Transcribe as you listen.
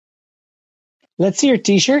Let's see your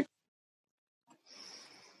T-shirt.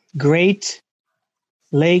 Great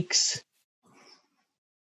Lakes.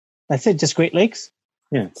 That's it, just Great Lakes?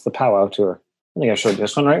 Yeah, it's the powwow tour. I think I showed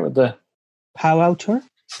this one, right? With the powwow tour?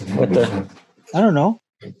 With the I don't know.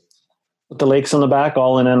 With the lakes on the back,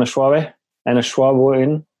 all in Anishinaabe.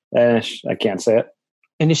 Anishinaabe. I can't say it.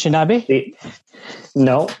 Anishinaabe?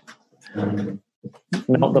 No,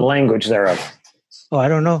 the language thereof. Oh, I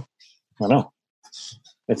don't know. I know.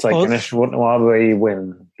 It's like Anishinaabe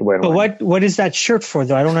win. But what is that shirt for,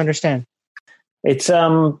 though? I don't understand. It's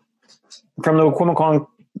from the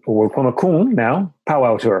Wikwemikong now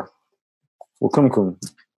powwow tour. Wikwemikong.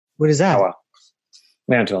 What is that? Powwow.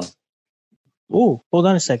 Mantle. Oh, hold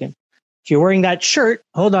on a second. If you're wearing that shirt,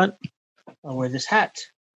 hold on. I'll wear this hat.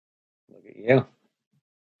 Look at you.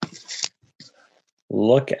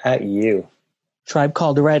 Look at you. Tribe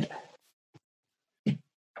Called Red.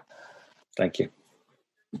 Thank you.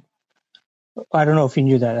 I don't know if you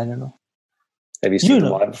knew that. I don't know. Have you seen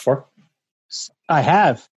them live before? I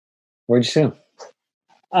have. Where'd you see them?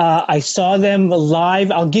 I saw them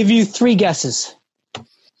live. I'll give you 3 guesses.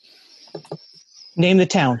 Name the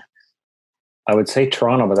town. I would say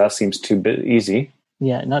Toronto, but that seems too easy.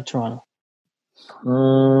 Yeah, not Toronto.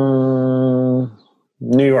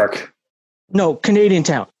 New York. No, Canadian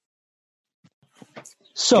town.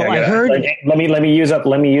 So I heard. Let me use up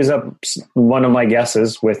one of my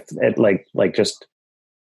guesses with it, like just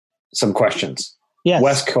some questions. Yes.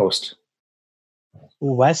 West Coast.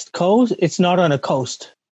 West Coast? It's not on a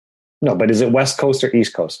coast. No, but is it West Coast or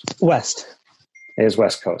East Coast? West. It is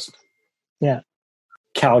West Coast. Yeah.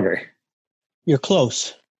 Calgary. You're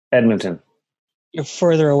close. Edmonton. You're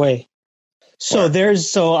further away. So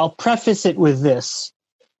I'll preface it with this.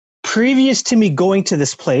 Previous to me going to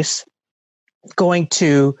this place, going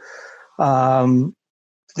to the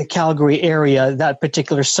Calgary area that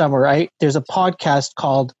particular summer, there's a podcast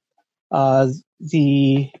called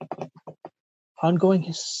the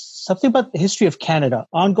Ongoing something about the history of Canada.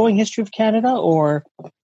 Ongoing History of Canada, or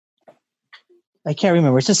I can't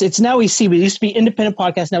remember. It's now CBC. It used to be independent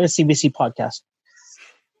podcast. Now it's CBC podcast.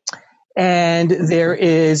 And there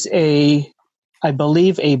is I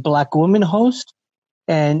believe a Black woman host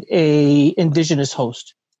and a Indigenous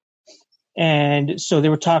host. And so they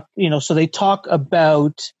were so they talk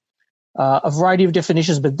about a variety of different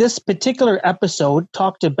issues, but this particular episode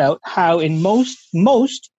talked about how in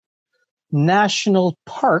most national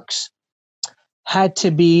parks had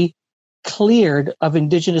to be cleared of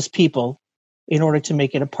Indigenous people in order to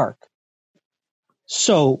make it a park.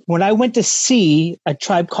 So when I went to see a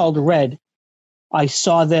Tribe Called Red, I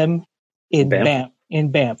saw them in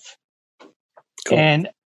Banff. Cool. And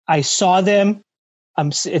I saw them.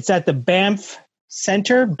 It's at the Banff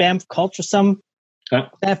Center, Banff Culture,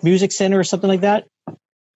 Banff Music Center or something like that.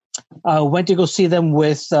 Went to go see them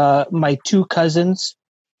with my 2 cousins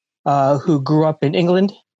who grew up in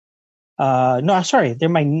England. No, sorry, they're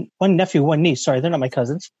my one nephew, one niece. Sorry, they're not my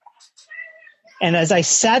cousins. And as I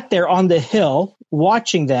sat there on the hill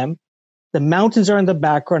watching them, the mountains are in the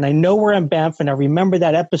background. I know we're in Banff, and I remember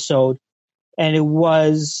that episode. And it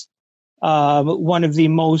was one of the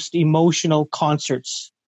most emotional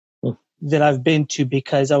concerts that I've been to,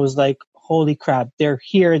 because I was like, holy crap, they're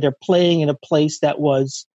here. They're playing in a place that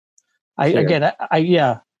was,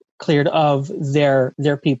 cleared of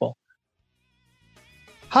their people.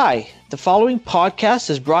 Hi, the following podcast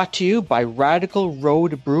is brought to you by Radical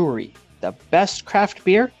Road Brewery, the best craft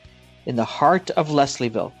beer in the heart of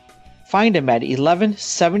Leslieville. Find them at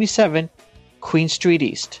 1177 Queen Street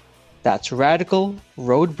East. That's Radical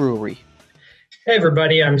Road Brewery. Hey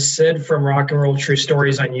everybody, I'm Sid from Rock and Roll True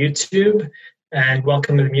Stories on YouTube, and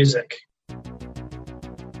welcome to the music.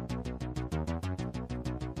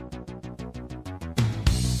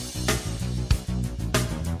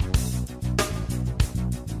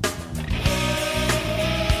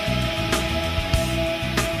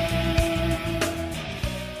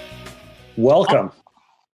 Welcome.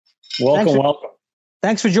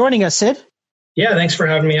 Thanks for joining us, Sid. Yeah, thanks for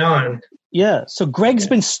having me on. Yeah, so Greg's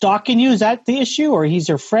been stalking you. Is that the issue, or he's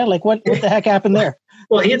your friend? Like, what the heck happened there?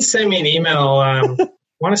 Well, he had sent me an email, I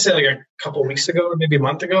want to say like a couple of weeks ago, or maybe a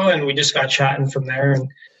month ago, and we just got chatting from there. And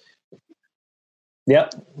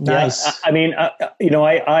Yep. Nice. Yeah. I mean,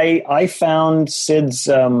 I found Sid's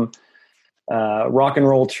Rock and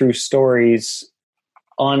Roll True Stories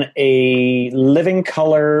on a Living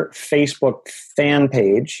Color Facebook fan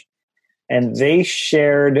page, and they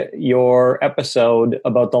shared your episode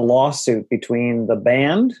about the lawsuit between the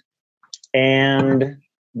band and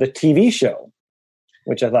the TV show.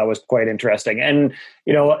 which I thought was quite interesting. And,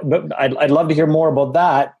 but I'd love to hear more about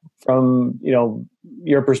that from,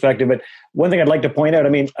 your perspective. But one thing I'd like to point out, I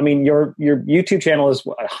mean, your YouTube channel is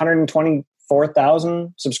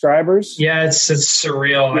 124,000 subscribers. Yeah, it's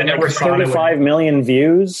surreal. I never thought it would. 35 million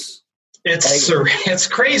views. It's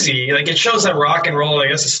crazy. Like, it shows that rock and roll, I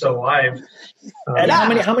guess, is still alive. And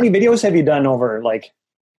how many videos have you done over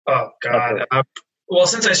Oh God. Well,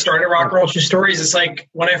 since I started Rock and Roll True Stories, it's like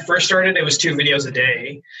when I first started, it was 2 videos a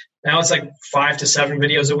day. Now it's like 5 to 7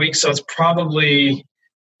 videos a week. So it's probably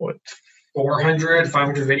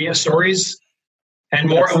 500 video stories and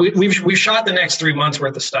more. We've shot the next 3 months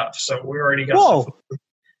worth of stuff. So we already got. Whoa.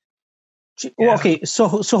 Yeah. Okay. So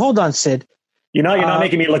hold on, Sid. You're not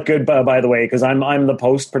making me look good, by the way, because I'm the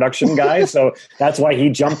post-production guy. So that's why he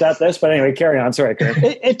jumped at this. But anyway, carry on. Sorry, Karen.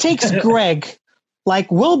 It takes Greg.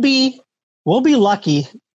 We'll be lucky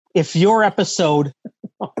if your episode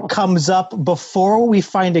comes up before we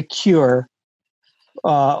find a cure,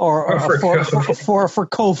 or for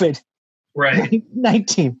COVID, right?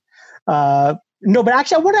 19. No, but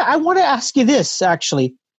actually, I want to ask you this.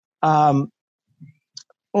 Actually, how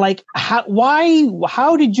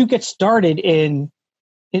did you get started in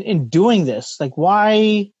doing this?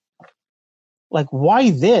 Why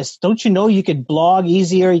this? Don't you know you could blog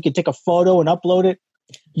easier? You could take a photo and upload it.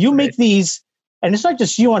 You make these, and it's not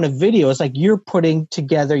just you on a video. It's like you're putting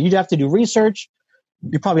together. You'd have to do research.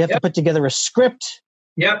 You probably have to put together a script.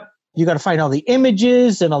 Yep. You got to find all the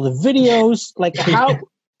images and all the videos.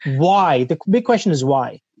 Why? The big question is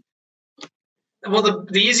why. Well,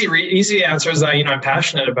 the easy answer is that, I'm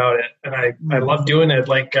passionate about it and I love doing it.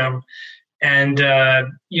 The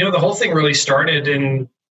whole thing really started in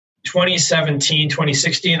 2017,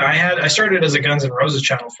 2016. I started as a Guns N' Roses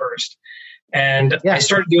channel first. And I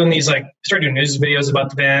started doing these, doing news videos about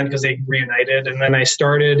the band because they reunited. And then I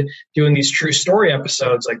started doing these true story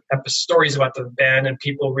episodes, stories about the band, and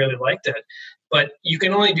people really liked it. But you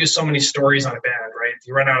can only do so many stories on a band, right?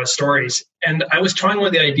 You run out of stories. And I was toying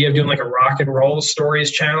with the idea of doing a rock and roll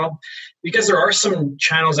stories channel, because there are some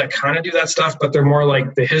channels that kind of do that stuff, but they're more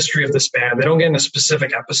like the history of this band. They don't get into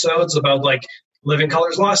specific episodes about Living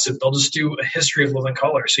Colour's lawsuit. They'll just do a history of Living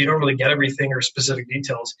Colour. So you don't really get everything or specific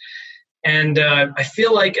details. And I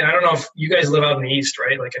feel and I don't know if you guys live out in the East,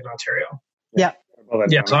 right? Like in Ontario. Yeah.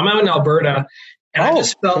 Yeah. So I'm out in Alberta. And I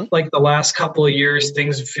just felt like the last couple of years,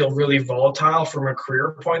 things feel really volatile from a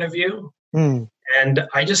career point of view. And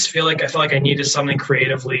I just feel like I needed something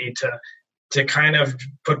creatively to kind of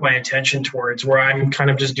put my attention towards, where I'm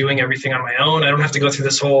kind of just doing everything on my own. I don't have to go through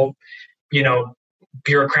this whole,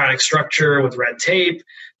 bureaucratic structure with red tape.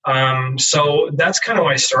 So that's kind of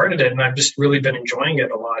why I started it. And I've just really been enjoying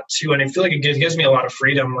it a lot too. And I feel like it gives me a lot of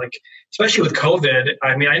freedom, especially with COVID.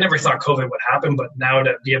 I mean, I never thought COVID would happen, but now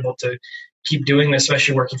to be able to keep doing this,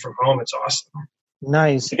 especially working from home, it's awesome.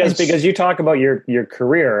 Nice. Because you talk about your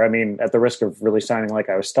career. I mean, at the risk of really sounding like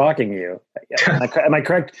I was stalking you, am I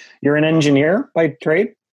correct? You're an engineer by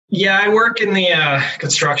trade? Yeah, I work in the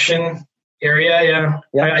construction area.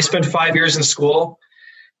 Yeah. I spent 5 years in school.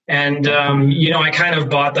 And, I kind of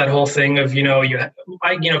bought that whole thing of,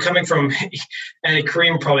 coming from, and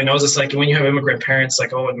Kareem probably knows this, when you have immigrant parents,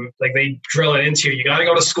 they drill it into you. You got to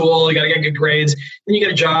go to school, you got to get good grades, then you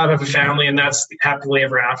get a job, have a family, and that's happily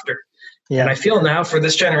ever after. Yeah. And I feel now for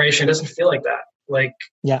this generation, it doesn't feel like that.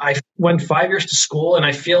 I went 5 years to school, and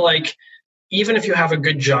I feel like even if you have a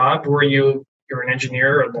good job where you're an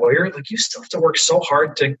engineer or a lawyer, you still have to work so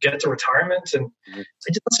hard to get to retirement. And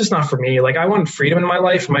that's just not for me. I want freedom in my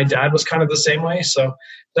life. My dad was kind of the same way. So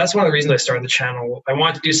that's one of the reasons I started the channel. I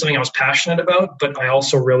wanted to do something I was passionate about, but I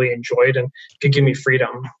also really enjoyed and could give me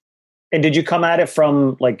freedom. And did you come at it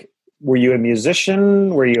from were you a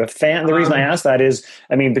musician? Were you a fan? The reason I asked that is,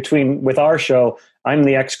 with our show, I'm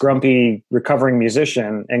the ex-grumpy recovering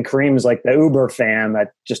musician, and Kareem's the Uber fan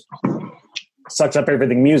that just sucks up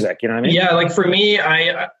everything music. You know what I mean? Yeah. For me,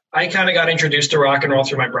 I kind of got introduced to rock and roll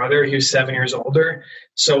through my brother, who's 7 years older.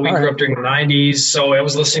 So we grew up during the 90s. So I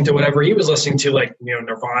was listening to whatever he was listening to,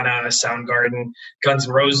 Nirvana, Soundgarden, Guns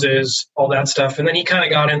N' Roses, all that stuff. And then he kind of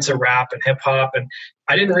got into rap and hip hop. And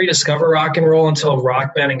I didn't rediscover rock and roll until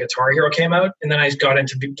Rock Band and Guitar Hero came out. And then I got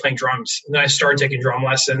into playing drums. And then I started taking drum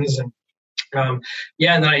lessons. And and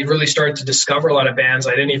then I really started to discover a lot of bands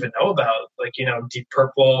I didn't even know about, Deep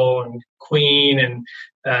Purple and Queen and,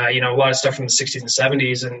 a lot of stuff from the 60s and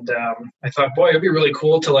 70s. And I thought, boy, it'd be really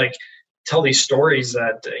cool to tell these stories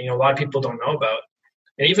that, a lot of people don't know about.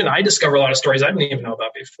 And even I discovered a lot of stories I didn't even know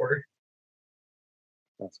about before.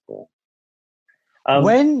 That's cool.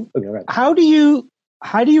 How do you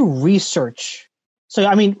research So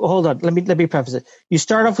I mean, hold on. Let me preface it. You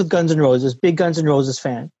start off with Guns N' Roses, big Guns N' Roses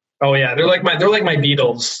fan. Oh yeah, they're like my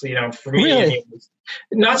Beatles. You know, for me, Really?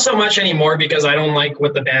 not so much anymore because I don't like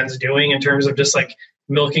what the band's doing in terms of just like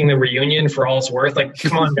milking the reunion for all it's worth. Like,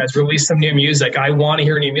 come on, guys, release some new music. I want to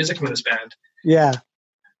hear new music from this band. Yeah,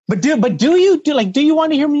 but do you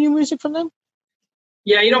want to hear new music from them?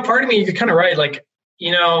 Yeah, you know, part of me, you're kind of right. Like,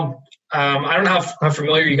 you know, I don't know how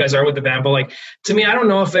familiar you guys are with the band, but like to me, I don't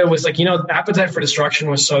know if it was like, you know, Appetite for Destruction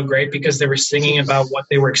was so great because they were singing about what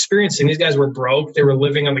they were experiencing. These guys were broke. They were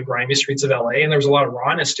living on the grimy streets of LA, and there was a lot of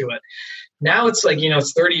rawness to it. Now it's like, you know,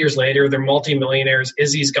 it's 30 years later. They're multimillionaires.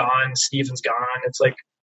 Izzy's gone. Steven's gone. It's like,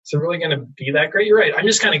 is it really going to be that great? You're right. I'm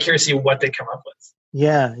just kind of curious to see what they come up with.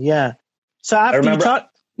 Yeah, yeah. So after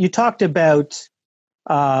you talked about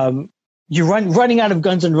you running out of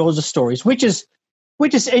Guns N' Roses stories, which is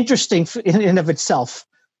interesting in and of itself.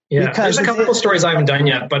 Yeah, because there's a couple of stories I haven't done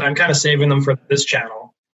yet, but I'm kind of saving them for this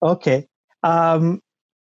channel. Okay.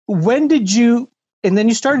 When did you? And then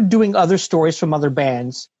you started doing other stories from other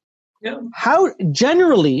bands. Yeah. How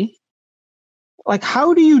generally, like,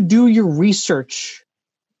 how do you do your research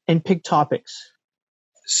and pick topics?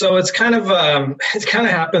 So it kind of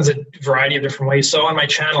happens a variety of different ways. So on my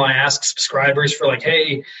channel, I ask subscribers for like,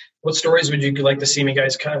 hey, what stories would you like to see me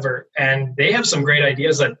guys cover? And they have some great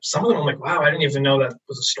ideas that some of them I'm like, wow, I didn't even know that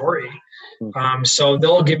was a story. So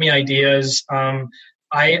they'll give me ideas.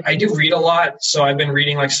 I do read a lot. So I've been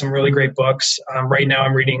reading like some really great books. Right now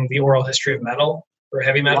I'm reading The Oral History of Metal for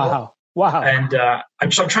heavy metal. Wow. And I'm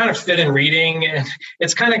trying to fit in reading. And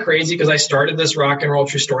it's kind of crazy because I started this Rock and Roll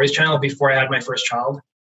True Stories channel before I had my first child.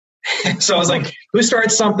 So I was like, who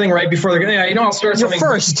starts something right before they're going to, yeah, you know, I'll start something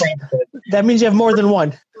first. That means you have more than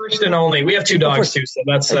one. First and only. We have two dogs too, so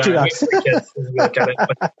that's 2 dogs. Kids, look at it.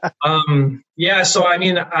 But, yeah, so I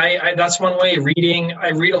mean, I that's one way. Reading, I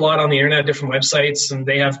read a lot on the internet, different websites, and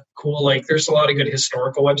they have cool, like, there's a lot of good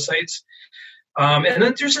historical websites. And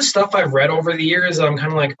then there's just stuff I've read over the years that I'm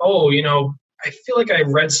kind of like, oh, you know, I feel like I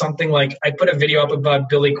read something like I put a video up about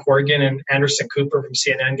Billy Corgan and Anderson Cooper from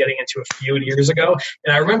CNN getting into a feud years ago.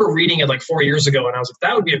 And I remember reading it like 4 years ago, and I was like,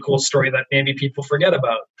 that would be a cool story that maybe people forget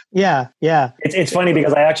about. Yeah, yeah. It's funny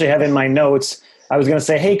because I actually have in my notes, I was going to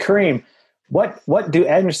say, hey, Kareem, what do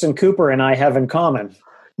Anderson Cooper and I have in common?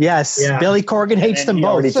 Yes, yeah. Billy Corgan hates them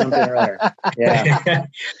both. Already jumped in earlier. Yeah,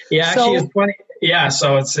 yeah. Actually, it's funny. Yeah,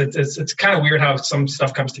 so it's kind of weird how some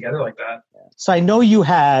stuff comes together like that. So I know you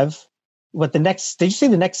have did you say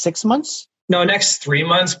the next 6 months? No, next 3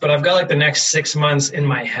 months, but I've got like the next 6 months in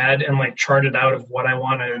my head and like charted out of what I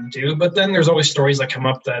want to do. But then there's always stories that come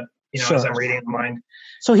up that, you know, as I'm reading in mind.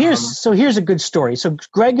 So here's a good story. So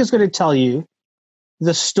Greg is going to tell you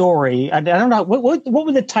the story. I don't know what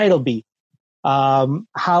would the title be? Why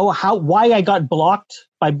I got blocked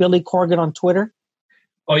by Billy Corgan on Twitter.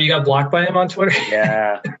 Oh, you got blocked by him on Twitter?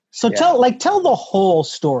 Yeah. So tell the whole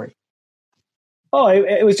story. Oh,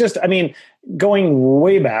 it was just, I mean, going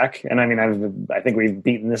way back, and I mean, I think we've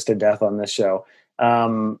beaten this to death on this show.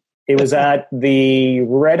 It was at the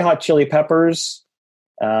Red Hot Chili Peppers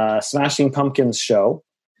Smashing Pumpkins show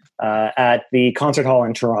at the concert hall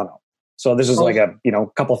in Toronto. So this is like a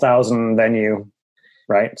couple thousand venue,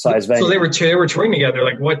 right? Size venue. So they were touring together.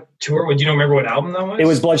 Like what tour? Would you remember what album that was? It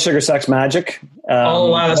was Blood Sugar Sex Magik.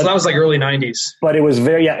 Oh wow, so that was like early '90s. But it was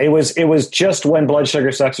it was just when Blood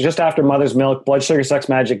Sugar Sex, just after Mother's Milk, Blood Sugar Sex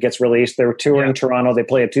Magik gets released. They were touring Toronto. They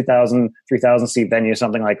play a 2,000, 3,000 seat venue,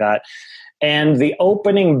 something like that. And the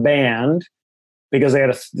opening band, because they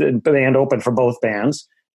had the band open for both bands,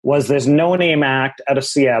 was this no-name act out of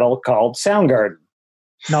Seattle called Soundgarden.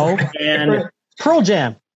 No, and Pearl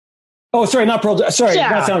Jam. Oh, sorry, not Pearl Jam. Sorry,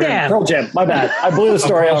 not Soundgarden. Pearl Jam. My bad. I blew the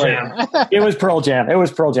story already. It was Pearl Jam.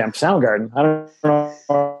 Soundgarden. I don't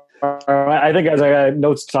know. I think I got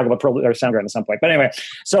notes to talk about Pearl or Soundgarden at some point. But anyway,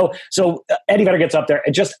 so Eddie Vedder gets up there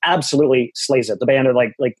and just absolutely slays it. The band are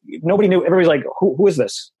like nobody knew. Everybody's like, who is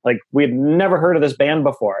this? Like we had never heard of this band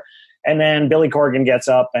before. And then Billy Corgan gets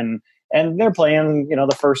up and they're playing,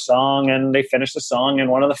 the first song, and they finish the song, and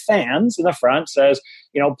one of the fans in the front says,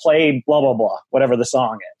 play blah, blah, blah, whatever the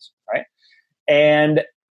song is, right? And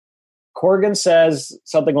Corgan says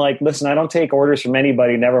something like, listen, I don't take orders from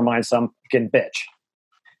anybody, never mind some fucking bitch.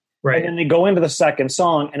 Right. And then they go into the second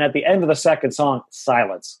song, and at the end of the second song,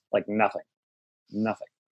 silence, like nothing.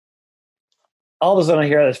 All of a sudden I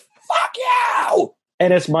hear this, fuck you!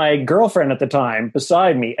 And it's my girlfriend at the time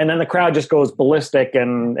beside me. And then the crowd just goes ballistic.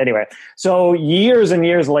 And anyway, so years and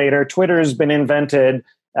years later, Twitter's been invented.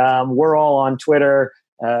 We're all on Twitter,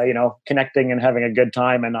 connecting and having a good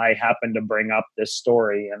time. And I happened to bring up this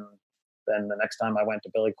story. And then the next time I went to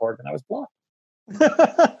Billy Corgan, I was blocked.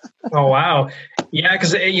 Oh wow, yeah.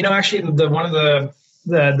 Because actually, one of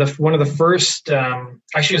the first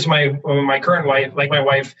actually, it was my current wife. Like my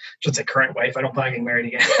wife, I should say current wife. I don't plan on getting married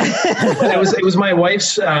again. it was my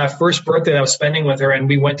wife's first birthday that I was spending with her, and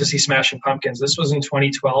we went to see Smashing Pumpkins. This was in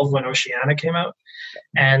 2012 when Oceana came out.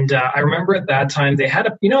 And I remember at that time they had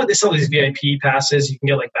they sell these VIP passes. You can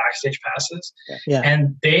get like backstage passes. Yeah.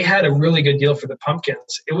 And they had a really good deal for the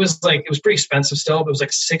Pumpkins. It was pretty expensive still. But it was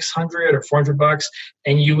like $600 or $400,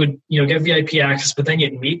 and you would get VIP access. But then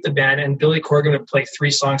you'd meet the band, and Billy Corgan would play 3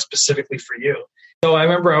 songs specifically for you. So I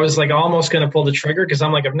remember I was like almost going to pull the trigger because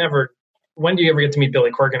I'm like, when do you ever get to meet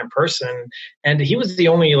Billy Corgan in person? And he was the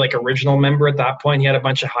only like original member at that point. He had a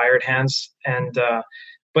bunch of hired hands, and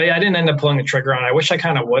but yeah, I didn't end up pulling the trigger on it. I wish I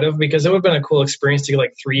kind of would have, because it would have been a cool experience to get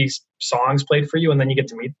like 3 songs played for you, and then you get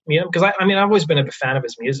to meet him. Because I've always been a fan of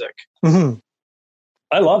his music. Mm-hmm.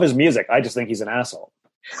 I love his music. I just think he's an asshole.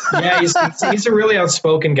 Yeah, he's a really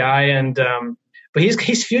outspoken guy, and but he's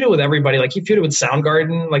feuded with everybody. Like he feuded with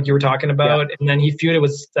Soundgarden, like you were talking about, and then he feuded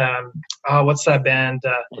with what's that band?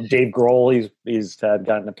 Dave Grohl. He's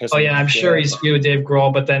gotten a piss. Oh yeah, I'm sure he's feuded with Dave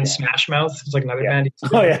Grohl, but then Smash Mouth is like another band.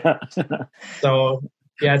 Oh yeah. So.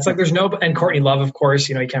 Yeah, it's like there's and Courtney Love, of course,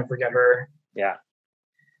 you can't forget her. Yeah,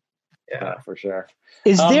 for sure.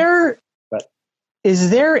 Is there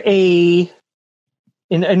in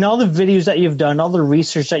all the videos that you've done, all the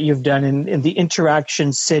research that you've done, and the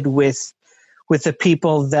interaction, Sid, with the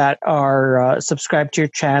people that are subscribed to your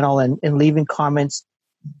channel and leaving comments,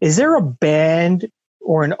 is there a band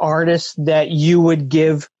or an artist that you would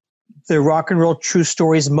give the Rock and Roll True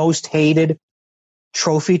Stories most hated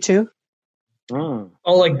trophy to? All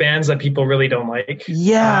like bands that people really don't like.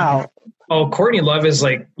 Yeah. Courtney Love is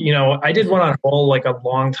like, I did one on Hole like a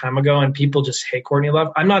long time ago, and people just hate Courtney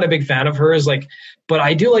Love. I'm not a big fan of hers, but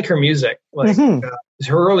I do like her music, like her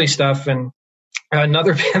early stuff. And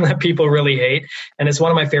another band that people really hate, and it's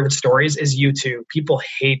one of my favorite stories, is U2. People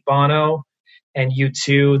hate Bono and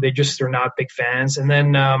U2. They're not big fans. And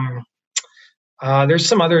then there's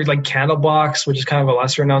some other like Candlebox, which is kind of a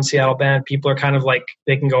lesser known Seattle band. People are kind of like,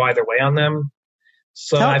 they can go either way on them.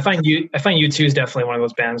 So I find U2 is definitely one of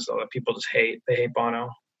those bands though that people just hate. They hate Bono.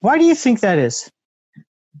 Why do you think that is?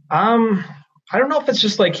 I don't know if it's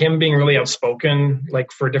just like him being really outspoken,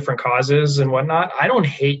 like for different causes and whatnot. I don't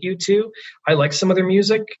hate U2. I like some of their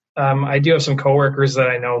music. I do have some coworkers that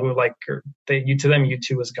I know who like to them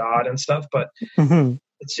U2 is God and stuff. But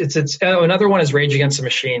it's another one is Rage Against the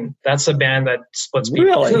Machine. That's a band that splits people.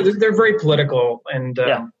 Really? They're very political, and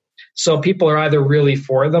so people are either really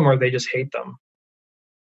for them or they just hate them.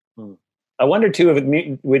 I wonder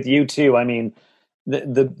too with U2. I mean,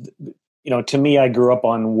 to me, I grew up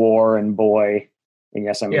on War and Boy, and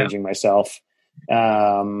yes, I'm aging myself.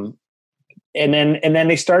 And then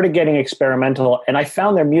they started getting experimental, and I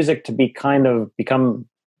found their music to be kind of become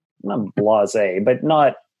not blasé, but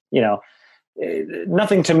not,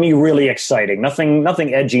 nothing to me really exciting,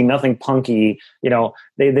 nothing edgy, nothing punky. They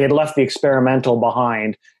had left the experimental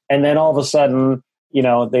behind, and then all of a sudden,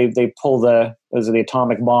 they pull the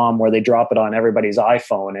atomic bomb where they drop it on everybody's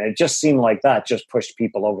iPhone, and it just seemed like that just pushed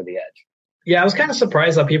people over the edge. Yeah, I was kind of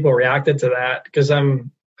surprised how people reacted to that, because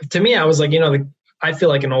to me, I was like, I feel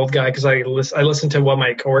like an old guy because I listen to what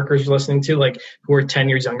my coworkers are listening to, like who are 10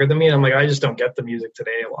 years younger than me, and I'm like, I just don't get the music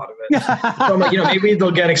today, a lot of it. So I'm like, maybe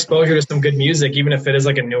they'll get exposure to some good music, even if it is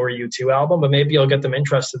like a newer U2 album, but maybe you'll get them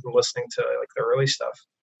interested in listening to like the early stuff.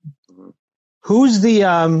 Who's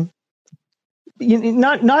the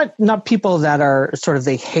not people that are sort of,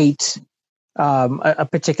 they hate a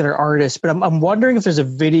particular artist, but I'm wondering if there's a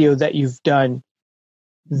video that you've done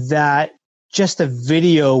that just the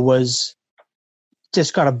video was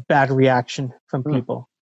just got a bad reaction from people.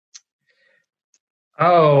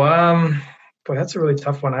 Boy, that's a really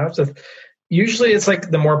tough one. Usually it's like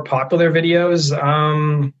the more popular videos.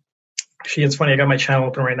 Actually, it's funny, I got my channel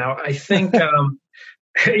open right now. I think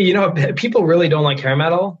people really don't like hair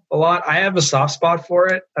metal a lot. I have a soft spot for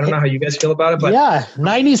it. I don't know how you guys feel about it, but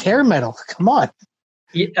 90s hair metal. Come on.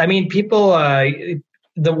 I mean, people,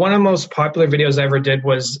 the one of the most popular videos I ever did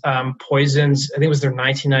was Poison's, I think it was their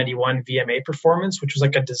 1991 VMA performance, which was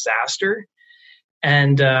like a disaster.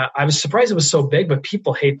 And I was surprised it was so big, but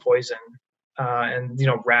people hate Poison and,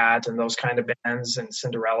 Rat and those kind of bands and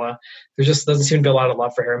Cinderella. There just doesn't seem to be a lot of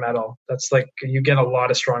love for hair metal. That's like, you get a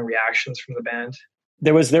lot of strong reactions from the band.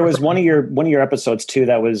 There was one of your episodes too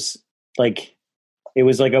that was like, it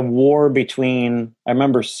was like a war between, I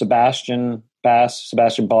remember Sebastian Bach.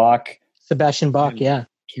 Sebastian Bach, yeah.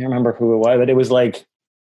 Can't remember who it was, but it was like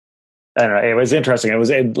I don't know. It was interesting. It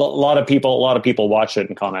was a lot of people watched it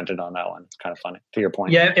and commented on that one. It's kind of funny, to your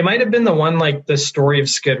point. Yeah, it might have been the one like the story of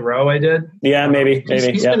Skid Row I did. Yeah, maybe.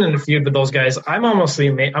 He's been in a feud with those guys. I'm almost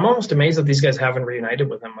amazed that these guys haven't reunited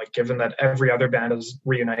with him. Like, given that every other band has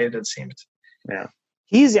reunited, it seems. Yeah,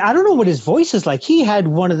 I don't know what his voice is like. He had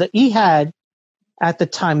at the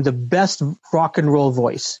time the best rock and roll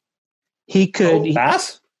voice. He could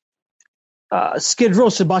bass. Skid Row,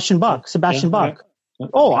 Sebastian Bach.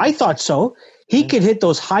 Oh, I thought so. He could hit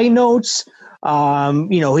those high notes.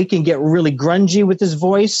 He can get really grungy with his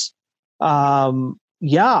voice.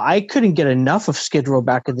 I couldn't get enough of Skid Row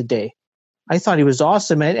back in the day. I thought he was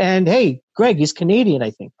awesome. And hey, Greg, he's Canadian,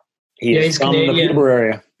 I think. He's from Canadian. The Peterborough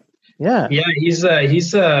area. Yeah. Yeah, he's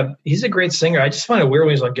a great singer. I just find it weird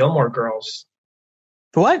when he's on Gilmore Girls.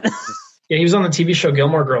 What? Yeah, he was on the TV show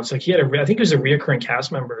Gilmore Girls. Like, I think he was a reoccurring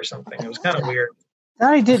cast member or something. It was kind of weird.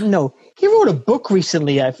 I didn't know. He wrote a book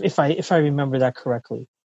recently, if I remember that correctly.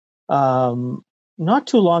 Not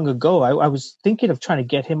too long ago. I was thinking of trying to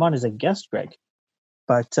get him on as a guest, Greg.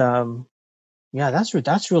 But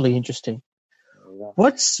that's really interesting.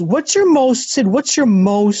 What's your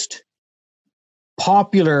most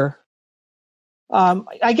popular?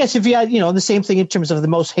 I guess if you had the same thing in terms of the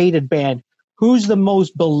most hated band, who's the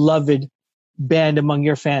most beloved band among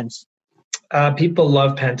your fans? People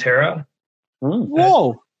love Pantera.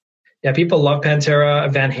 Whoa. Yeah, people love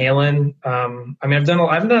Pantera, Van Halen. I haven't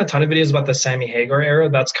done a ton of videos about the Sammy Hagar era.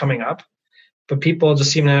 That's coming up. But people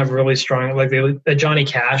just seem to have really strong, Johnny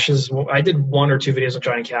Cash I did 1 or 2 videos on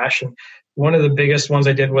Johnny Cash. And one of the biggest ones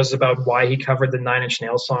I did was about why he covered the Nine Inch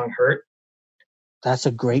Nails song Hurt. That's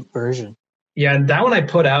a great version. Yeah, and that one I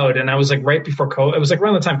put out, and I was like right before COVID. It was like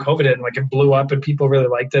around the time COVID hit, and like it blew up, and people really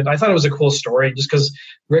liked it. I thought it was a cool story, just because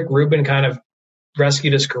Rick Rubin kind of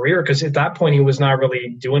rescued his career, because at that point he was not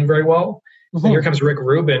really doing very well. Mm-hmm. And here comes Rick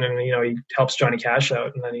Rubin, and he helps Johnny Cash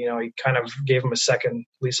out, and then he kind of gave him a second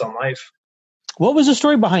lease on life. What was the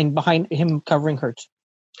story behind him covering Hurt?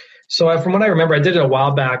 So from what I remember, I did it a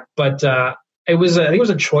while back, but I think it was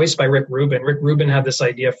a choice by Rick Rubin. Rick Rubin had this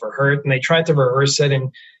idea for Hurt, and they tried to rehearse it,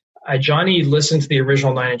 and Johnny listened to the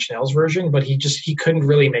original Nine Inch Nails version, but he couldn't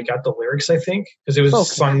really make out the lyrics, I think, because it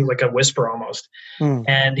was sung like a whisper almost.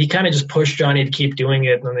 And he kind of just pushed Johnny to keep doing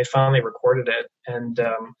it, and then they finally recorded it. And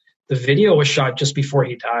the video was shot just before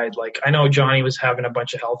he died. Like, I know Johnny was having a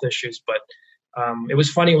bunch of health issues, but it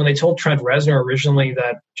was funny when they told Trent Reznor originally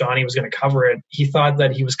that Johnny was going to cover it. He thought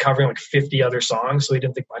that he was covering like 50 other songs, so he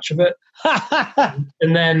didn't think much of it.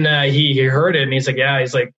 And then he heard it, and he's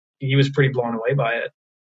like, he was pretty blown away by it.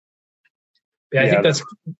 Yeah, I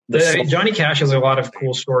think Johnny Cash has a lot of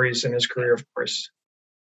cool stories in his career, of course.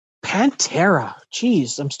 Pantera.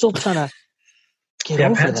 Jeez, I'm still trying to get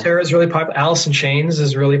over that. Yeah, Pantera is really popular. Alice in Chains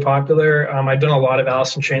is really popular. I've done a lot of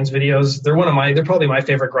Alice in Chains videos. They're probably my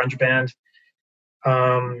favorite grunge band.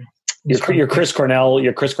 Your Chris Cornell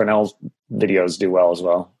videos do well as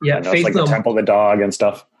well. Yeah, Faith like the Temple of the Dog and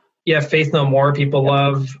stuff. Yeah, Faith No More people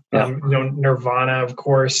love. Nirvana, of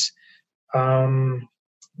course. I'm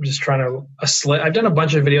just trying to I've done a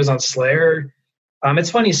bunch of videos on Slayer. It's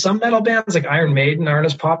funny, some metal bands like Iron Maiden aren't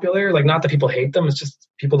as popular. Like, not that people hate them, it's just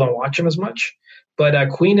people don't watch them as much. But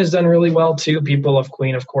Queen has done really well too. People love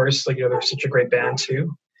Queen, of course. Like, they're such a great band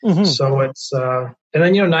too. Mm-hmm. So it's and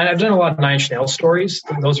then I've done a lot of Nine Inch Nails stories.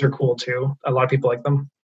 Those are cool too. A lot of people like them.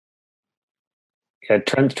 Yeah,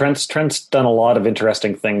 Trent's done a lot of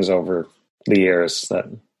interesting things over the years.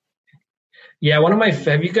 Yeah, one of my.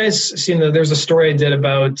 Have you guys seen there's a story I did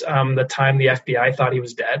about the time the FBI thought he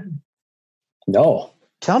was dead? No.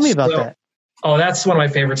 Tell me about that. Oh, that's one of my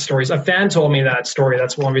favorite stories. A fan told me that story.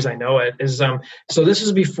 That's one reason I know it. So this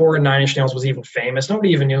is before Nine Inch Nails was even famous.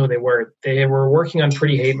 Nobody even knew who they were. They were working on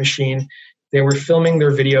Pretty Hate Machine. They were filming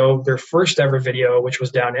their first ever video, which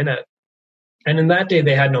was Down In It. And in that day,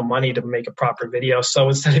 they had no money to make a proper video. So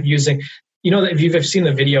instead of using, if you've seen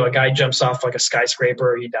the video, a guy jumps off like a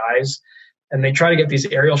skyscraper, he dies. And they try to get these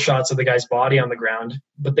aerial shots of the guy's body on the ground,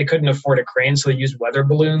 but they couldn't afford a crane, so they used weather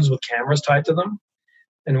balloons with cameras tied to them.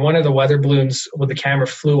 And one of the weather balloons with the camera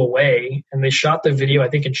flew away, and they shot the video, I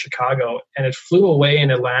think, in Chicago, and it flew away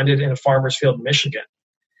and it landed in a farmer's field in Michigan.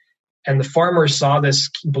 And the farmer saw this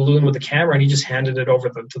balloon with the camera, and he just handed it over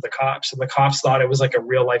to the cops. And the cops thought it was like a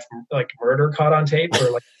real life murder caught on tape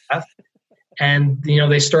or like death. And,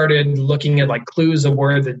 they started looking at like clues of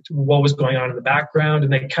what was going on in the background.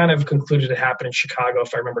 And they kind of concluded it happened in Chicago,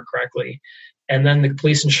 if I remember correctly. And then the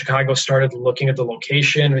police in Chicago started looking at the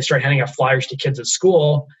location. They started handing out flyers to kids at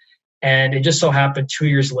school. And it just so happened 2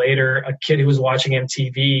 years later, a kid who was watching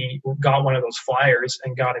MTV got one of those flyers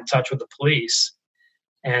and got in touch with the police.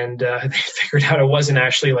 and they figured out it wasn't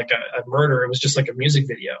actually like a murder. It was just like a music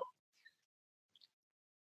video.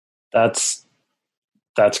 That's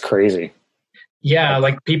crazy. Yeah,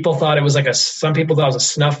 like people thought it was like some people thought it was a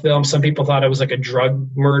snuff film. Some people thought it was like a drug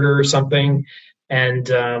murder or something. And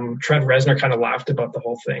Trent Reznor kind of laughed about the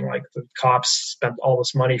whole thing. Like the cops spent all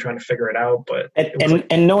this money trying to figure it out, but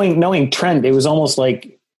and knowing Trent, it was almost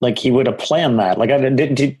like he would have planned that. Like,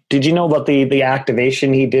 did you know about the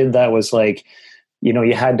activation he did? That was like, you know,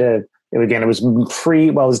 you had to. Again, it was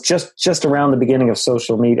it was just around the beginning of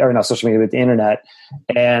social media, or not social media, but the internet,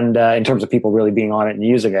 and in terms of people really being on it and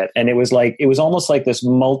using it, and it was almost like this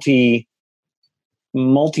multi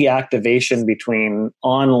activation between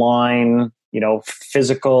online, you know,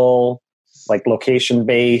 physical, like location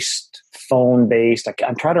based, phone based.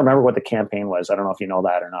 I'm trying to remember what the campaign was. I don't know if you know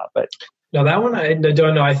that or not, but. No, that one I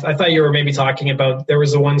don't know. I thought you were maybe talking about, there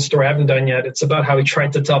was the one story I haven't done yet. It's about how he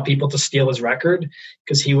tried to tell people to steal his record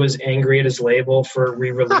because he was angry at his label for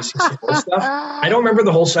re-releasing some old stuff. I don't remember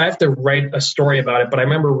the whole story. I have to write a story about it, but I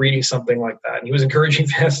remember reading something like that. And he was encouraging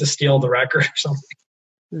fans to steal the record or something.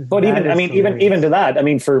 But even to that, I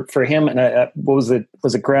mean, for him, what was it?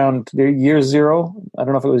 Was it Ground Year Zero? I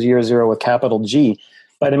don't know if it was Year Zero with capital G,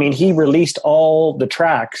 but I mean, he released all the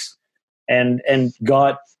tracks and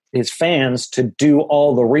got his fans to do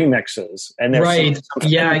all the remixes, and there's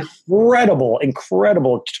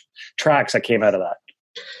incredible tracks that came out of that.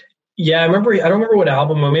 Yeah, I don't remember what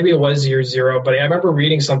album, or maybe it was Year Zero, but I remember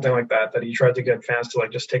reading something like that he tried to get fans to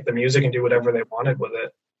like just take the music and do whatever they wanted with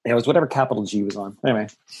it. Yeah, it was whatever capital G was on. Anyway.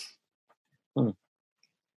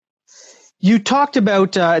 You talked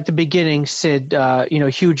about at the beginning, Sid,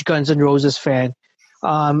 huge Guns N' Roses fan.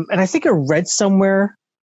 And I think I read somewhere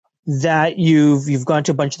that you've gone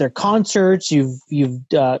to a bunch of their concerts, you've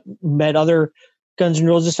met other Guns N'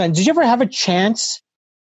 Roses fans. Did you ever have a chance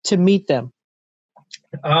to meet them?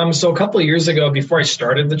 So a couple of years ago, before I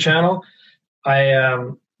started the channel,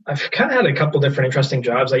 I've kind of had a couple different interesting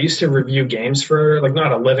jobs. I used to review games for, like,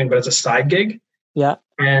 not a living, but as a side gig. Yeah.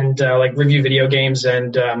 And like review video games,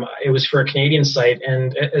 and it was for a Canadian site.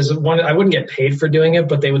 And I wouldn't get paid for doing it,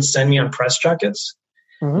 but they would send me on press junkets.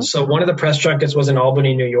 Mm-hmm. So one of the press junkets was in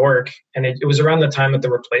Albany, New York, and it was around the time that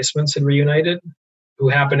the Replacements had reunited, who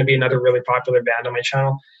happened to be another really popular band on my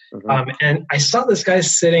channel. Mm-hmm. And I saw this guy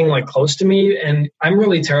sitting like close to me, and I'm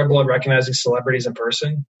really terrible at recognizing celebrities in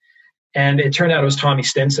person. And it turned out it was Tommy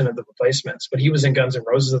Stinson of the Replacements, but he was in Guns N'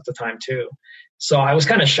 Roses at the time too. So I was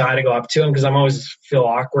kind of shy to go up to him because I'm always feel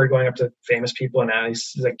awkward going up to famous people and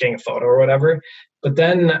he's like getting a photo or whatever. But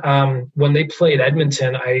then when they played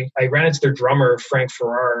Edmonton, I ran into their drummer, Frank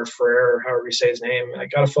Ferrer, however you say his name. I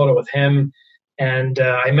got a photo with him, and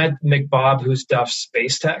I met Mick Bob, who's Duff's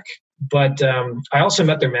bass tech. But I also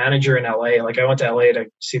met their manager in LA. Like I went to LA to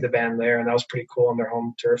see the band there, and that was pretty cool on their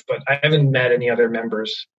home turf. But I haven't met any other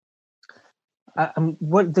members.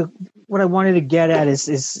 What I wanted to get at is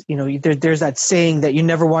there's that saying that you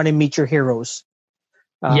never want to meet your heroes.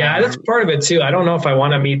 Yeah, that's part of it too. I don't know if I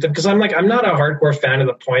want to meet them because I'm not a hardcore fan to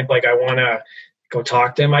the point like I want to go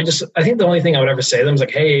talk to them. I think the only thing I would ever say to them is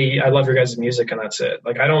like, hey, I love your guys' music, and that's it.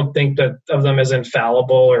 Like I don't think that of them as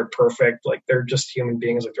infallible or perfect. Like they're just human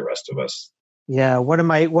beings like the rest of us. Yeah, one of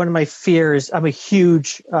my fears. I'm a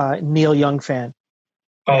huge Neil Young fan.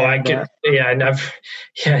 Oh, I get. I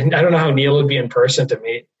don't know how Neil would be in person to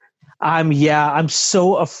meet. I'm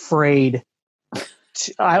so afraid. It's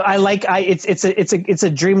a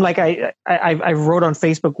dream. Like I wrote on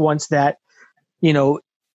Facebook once that,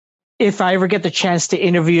 if I ever get the chance to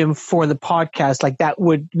interview him for the podcast, like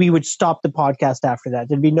we would stop the podcast after that.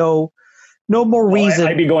 There'd be no more reason.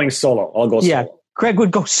 I'd be going solo. I'll go solo. Yeah, Craig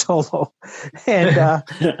would go solo. And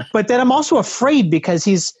but then I'm also afraid because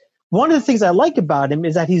one of the things I like about him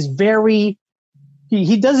is that he's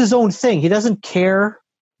he does his own thing. He doesn't care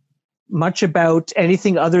much about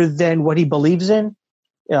anything other than what he believes in.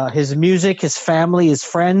 His music, his family, his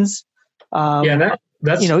friends.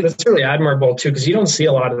 That's really admirable too, because you don't see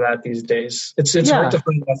a lot of that these days. It's hard to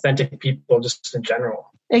find authentic people just in general.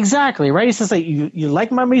 Exactly, right? He says like, you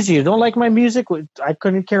like my music, you don't like my music, I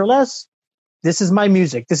couldn't care less. This is my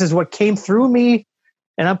music. This is what came through me,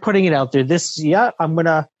 and I'm putting it out there. I'm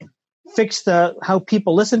gonna fix how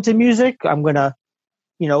people listen to music. I'm gonna,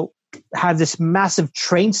 have this massive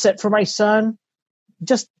train set for my son.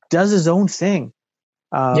 Just does his own thing.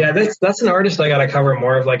 That's an artist I got to cover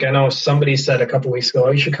more of. Like I know somebody said a couple weeks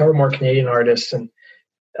ago, you should cover more Canadian artists, and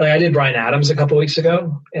like I did Bryan Adams a couple weeks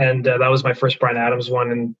ago, and that was my first Bryan Adams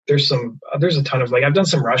one. And there's a ton of I've done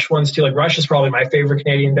some Rush ones too. Like Rush is probably my favorite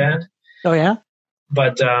Canadian band. Oh yeah,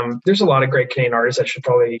 but there's a lot of great Canadian artists I should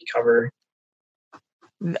probably cover.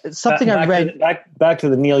 something I read. Back to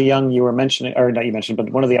the Neil Young you were mentioning, or not you mentioned, but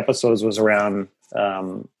one of the episodes was around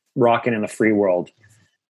Rockin' in the Free World.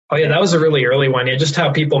 Oh yeah, that was a really early one. Yeah, just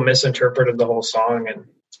how people misinterpreted the whole song, and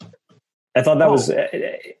I thought that was.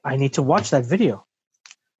 I need to watch that video.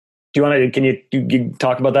 Do you want to? Can you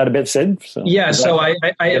talk about that a bit, Sid?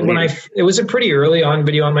 It was a pretty early on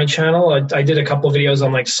video on my channel. I did a couple of videos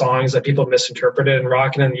on like songs that people misinterpreted, and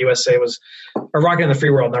 "Rockin' in the USA" or "Rockin' in the Free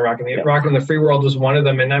World," not "Rockin' in the Free World" was one of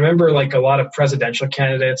them. And I remember like a lot of presidential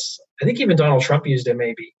candidates. I think even Donald Trump used it,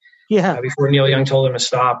 maybe. Yeah. Before Neil Young told him to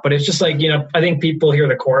stop, but it's just like I think people hear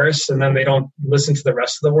the chorus and then they don't listen to the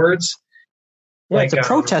rest of the words. Yeah, like, it's a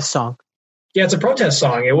protest song. Yeah, it's a protest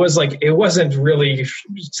song. It wasn't really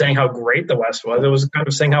saying how great the West was. It was kind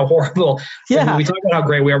of saying how horrible. Yeah. We talk about how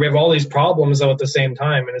great we are. We have all these problems though at the same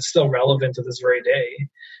time, and it's still relevant to this very day.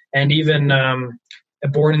 And even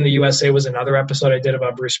Born in the USA was another episode I did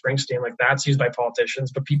about Bruce Springsteen. Like that's used by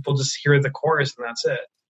politicians, but people just hear the chorus and that's it.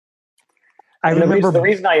 I remember the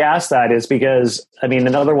reason I asked that is because, I mean,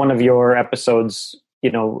 another one of your episodes,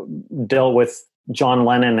 dealt with John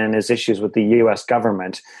Lennon and his issues with the U.S.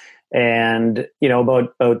 government and,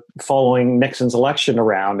 about following Nixon's election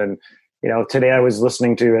around. And, today I was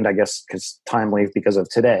listening to, and I guess because timely because of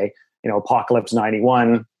today, Apocalypse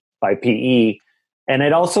 91 by P.E. And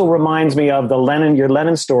it also reminds me of your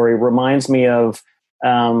Lennon story reminds me of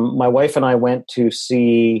my wife and I went to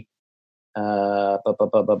see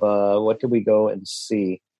what did we go and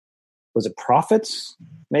see? Was it Prophets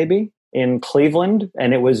maybe in Cleveland?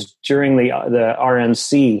 And it was during the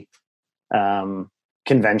RNC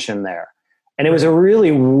convention there. And it was a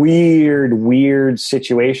really weird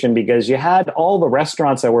situation because you had all the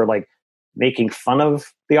restaurants that were like making fun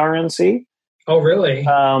of the RNC. Oh, really?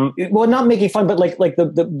 Well, not making fun, but like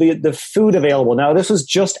the food available. Now, this was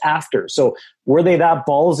just after. So were they that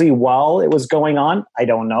ballsy while it was going on? I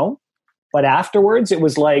don't know. But afterwards, it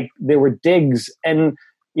was like there were digs. And,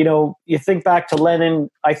 you think back to Lennon,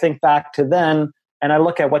 I think back to then, and I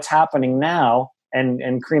look at what's happening now.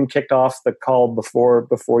 And Cream kicked off the call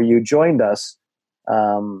before you joined us,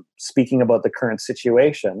 speaking about the current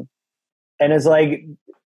situation. And it's like,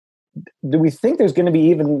 do we think there's going to be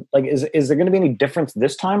even, like, is there going to be any difference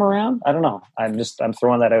this time around? I don't know. I'm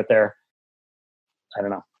throwing that out there. I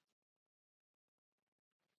don't know.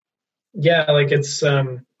 Yeah, like it's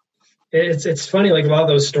funny, like a lot of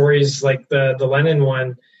those stories, like the Lennon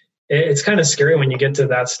one, it's kind of scary when you get to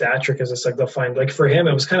that stature because it's like they'll find, like for him,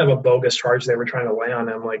 it was kind of a bogus charge they were trying to lay on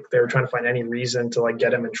him. Like they were trying to find any reason to like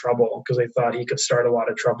get him in trouble because they thought he could start a lot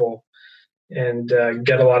of trouble and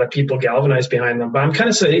get a lot of people galvanized behind them. But I'm kind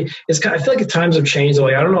of saying, I feel like the times have changed.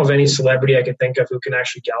 Like I don't know of any celebrity I could think of who can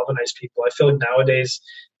actually galvanize people. I feel like nowadays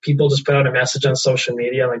people just put out a message on social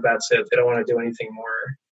media and like that's it. They don't want to do anything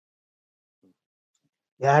more.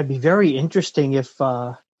 Yeah, it'd be very interesting if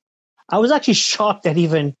I was actually shocked that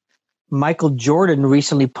even Michael Jordan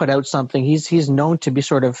recently put out something. He's known to be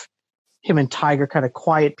sort of, him and Tiger, kind of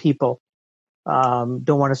quiet people. Don't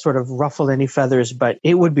want to sort of ruffle any feathers, but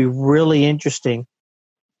it would be really interesting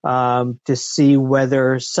to see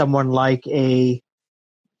whether someone like a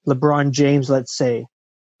LeBron James, let's say,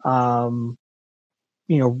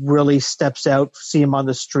 really steps out, see him on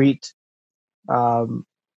the street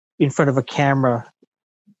in front of a camera.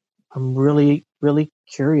 I'm really, really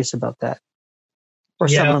curious about that. Or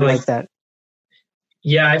someone like that.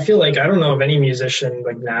 Yeah, I feel like I don't know of any musician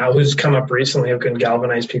like now who's come up recently who can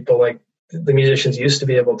galvanize people like the musicians used to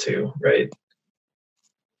be able to, right?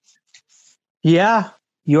 Yeah,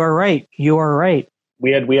 you are right. You are right. We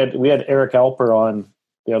had Eric Alper on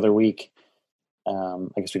the other week. I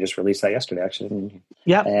guess we just released that yesterday, actually.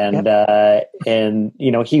 Yeah. And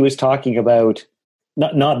he was talking about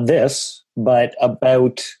not this, but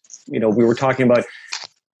about we were talking about.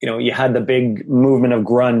 You had the big movement of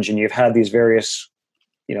grunge and you've had these various,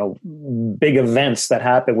 big events that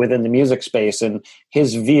happen within the music space. And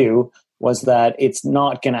his view was that it's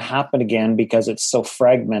not going to happen again because it's so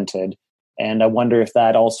fragmented. And I wonder if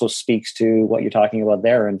that also speaks to what you're talking about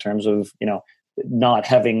there in terms of, not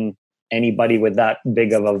having anybody with that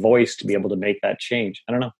big of a voice to be able to make that change.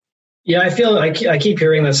 I don't know. Yeah, I feel I keep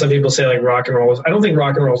hearing that some people say like rock and roll. I don't think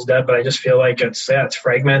rock and roll is dead, but I just feel like it's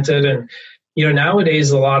fragmented. And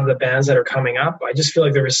nowadays, a lot of the bands that are coming up, I just feel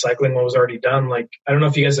like they're recycling what was already done. Like, I don't know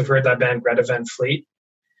if you guys have heard that band, Greta Van Fleet.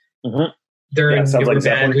 Mm-hmm. They're a newer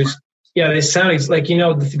band they sound like,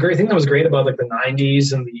 the great thing that was great about like the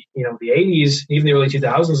 90s and the 80s, even the early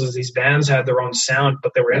 2000s, is these bands had their own sound,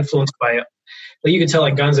 but they were influenced by it. Like you could tell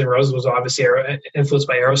like Guns N' Roses was obviously influenced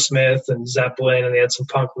by Aerosmith and Zeppelin, and they had some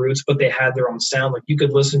punk roots, but they had their own sound. Like you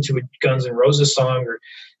could listen to a Guns N' Roses song or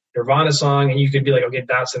Nirvana song, and you could be like, okay,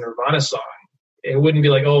 that's a Nirvana song. It wouldn't be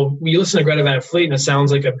like, oh, you listen to Greta Van Fleet and it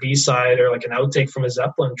sounds like a B-side or like an outtake from a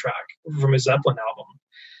Zeppelin track, from a Zeppelin album.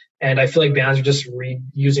 And I feel like bands are just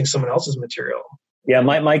reusing someone else's material. Yeah,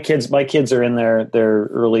 my kids are in their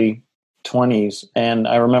early 20s, and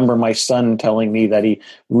I remember my son telling me that he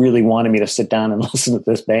really wanted me to sit down and listen to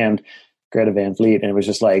this band, Greta Van Fleet, and it was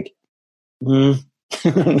just like, I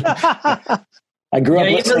grew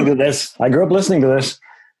up listening to this.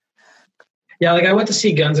 Yeah, like I went to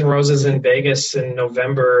see Guns N' Roses in Vegas in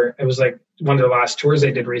November. It was like one of their last tours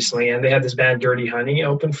they did recently, and they had this band Dirty Honey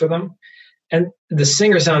open for them. And the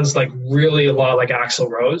singer sounds like really a lot like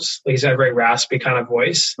Axl Rose. Like he's got a very raspy kind of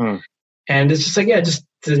voice. And it's just like, just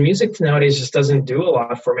the music nowadays just doesn't do a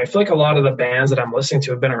lot for me. I feel like a lot of the bands that I'm listening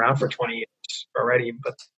to have been around for 20 years already,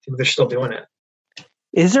 but they're still doing it.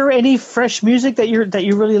 Is there any fresh music that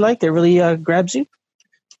you really like that really grabs you?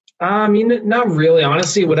 I mean, not really.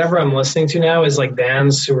 Honestly, whatever I'm listening to now is like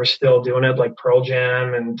bands who are still doing it, like Pearl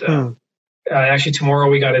Jam. And actually,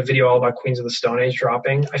 tomorrow we got a video all about Queens of the Stone Age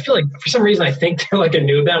dropping. I feel like for some reason I think they're like a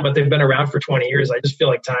new band, but they've been around for 20 years. I just feel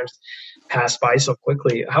like time's passed by so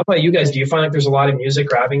quickly. How about you guys? Do you find like there's a lot of music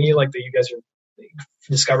grabbing you, like that you guys are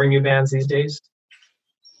discovering new bands these days?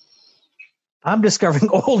 I'm discovering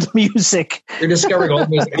old music. You're discovering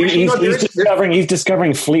old music. He's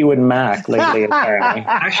discovering Fleetwood Mac lately, apparently.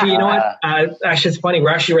 Actually, you know what? Actually, it's funny.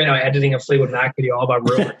 We're actually right now editing a Fleetwood Mac video all about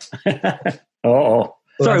Rumors. Oh,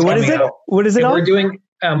 so sorry. What is it? What is it? We're doing.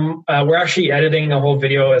 We're actually editing a whole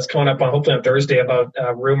video that's coming up hopefully on Thursday about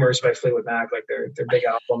Rumors by Fleetwood Mac, like their big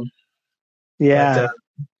album. Yeah. But,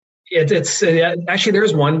 it's actually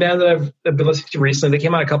there's one band that I've been listening to recently. They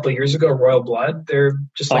came out a couple of years ago. Royal Blood. They're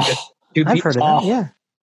just like a I've heard of them.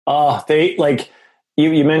 Yeah. They like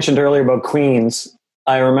you mentioned earlier about Queens.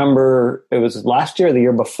 I remember it was last year or the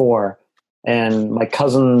year before, and my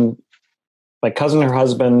cousin, her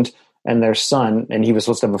husband, and their son, and he was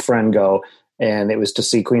supposed to have a friend go, and it was to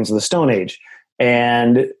see Queens of the Stone Age.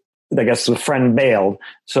 And I guess the friend bailed.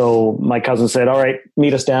 So my cousin said, all right,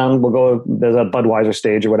 meet us down. We'll go, there's a Budweiser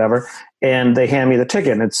stage or whatever. And they hand me the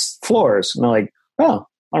ticket and it's Floors. And I'm like, oh,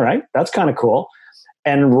 all right, that's kind of cool.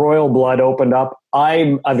 And Royal Blood opened up.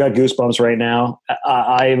 I've got goosebumps right now.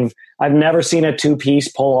 I've never seen a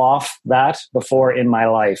two-piece pull off that before in my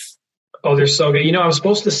life. Oh, they're so good. You know, I was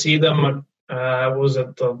supposed to see them, was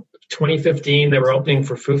it the 2015? They were opening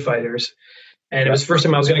for Foo Fighters. And it was the first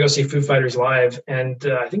time I was going to go see Foo Fighters live. And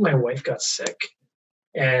I think my wife got sick.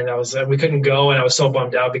 And we couldn't go. And I was so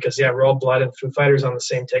bummed out because, Royal Blood and Foo Fighters on the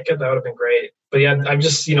same ticket. That would have been great. But I've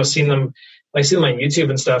just, seen them. I see them on YouTube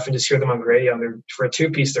and stuff and just hear them on the radio. And for a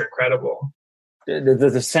two-piece, they're incredible.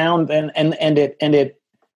 The sound and it,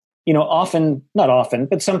 often, not often,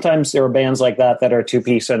 but sometimes there are bands like that are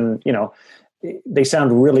two-piece and, they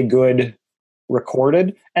sound really good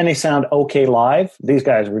recorded and they sound okay live. These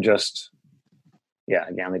guys were just,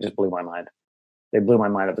 again, they just blew my mind. They blew my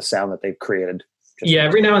mind at the sound that they've created.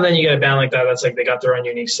 Every now and then you get a band like that that's like they got their own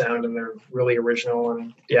unique sound and they're really original.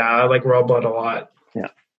 And I like Royal Blood a lot. Yeah.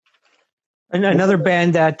 And another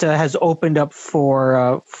band that has opened up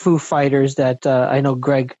for Foo Fighters that I know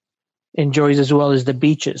Greg enjoys as well is the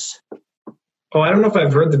Beaches. Oh, I don't know if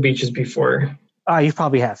I've heard the Beaches before. You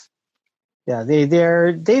probably have. Yeah,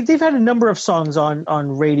 they've had a number of songs on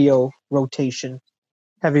radio rotation,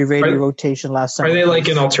 heavy radio rotation last summer. Are they like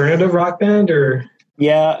an alternative rock band or?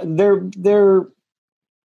 Yeah, they're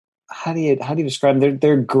how do you describe them?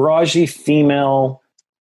 They're garagey female.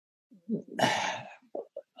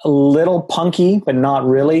 A little punky, but not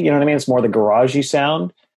really. You know what I mean? It's more the garagey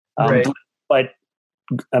sound, right. But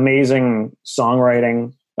amazing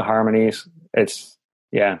songwriting, the harmonies.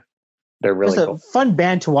 They're really cool. It's a fun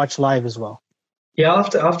band to watch live as well. Yeah, I'll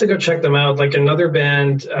have to go check them out. Like another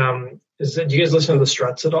band, do you guys listen to the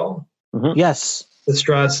Struts at all? Mm-hmm. Yes, the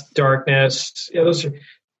Struts, Darkness. Yeah, those.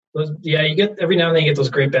 You get every now and then you get those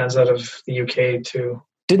great bands out of the UK too.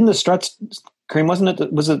 Didn't the Struts? Kareem,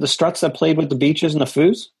 was it the Struts that played with the Beaches and the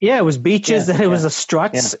Foos? Yeah, it was Beaches, then it was the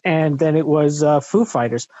Struts, and then it was Foo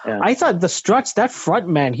Fighters. Yeah. I thought the Struts, that front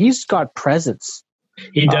man, he's got presence.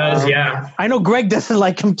 He does, yeah. I know Greg doesn't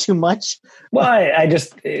like him too much. Well, I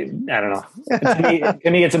don't know.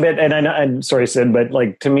 To me, it's a bit, and I'm sorry, Sid, but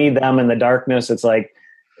like to me, them in the Darkness, it's like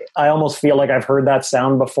I almost feel like I've heard that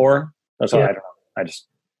sound before. That's why I don't know.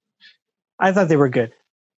 I thought they were good.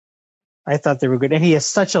 And he has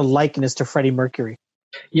such a likeness to Freddie Mercury.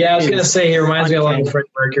 Yeah, I was going to say he reminds me a lot of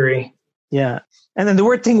Freddie Mercury. Yeah. And then the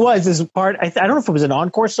weird thing was this part, I don't know if it was an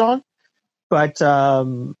encore song, but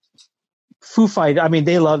Foo Fighters, I mean,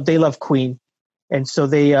 they love Queen. And so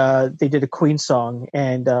they did a Queen song,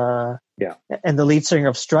 and and the lead singer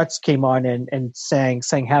of Struts came on and sang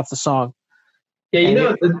half the song.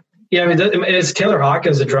 Yeah, it's Taylor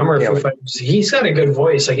Hawkins, the drummer of Foo Fighters. He's got a good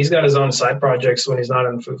voice. Like, he's got his own side projects when he's not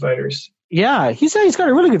in Foo Fighters. Yeah, he's got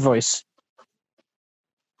a really good voice.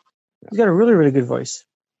 He's got a really, really good voice.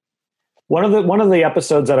 One of the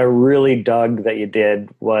episodes that I really dug that you did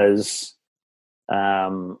was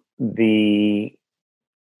the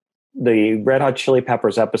Red Hot Chili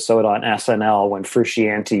Peppers episode on SNL when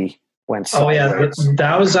Frusciante went sideways. Oh yeah,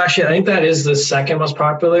 that was actually, I think that is the second most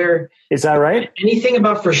popular. Is that right? Anything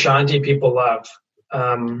about Frusciante people love.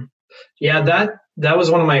 Yeah, that was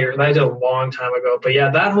one of my, I did a long time ago, but yeah,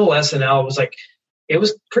 that whole SNL was like, it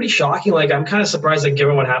was pretty shocking. Like, I'm kind of surprised, like,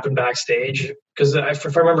 given what happened backstage, because if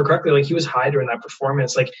I remember correctly, like, he was high during that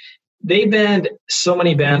performance. Like, they banned so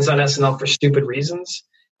many bands on SNL for stupid reasons,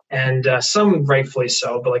 and some rightfully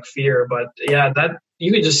so, but like Fear. But yeah, that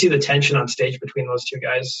you could just see the tension on stage between those two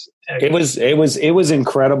guys. It was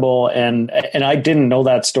incredible, and I didn't know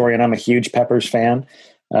that story, and I'm a huge Peppers fan.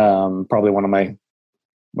 Probably one of my,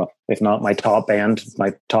 well, if not my top band,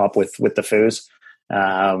 my top with the Foos.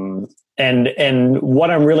 And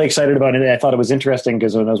what I'm really excited about, and I thought it was interesting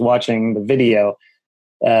because when I was watching the video,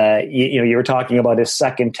 you were talking about his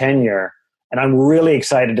second tenure, and I'm really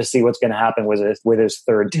excited to see what's going to happen with his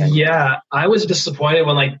third tenure. Yeah, I was disappointed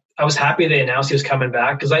when, like, I was happy they announced he was coming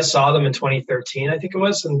back, because I saw them in 2013, I think it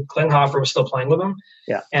was, and Klinghoffer was still playing with them.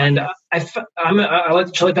 Yeah, and I like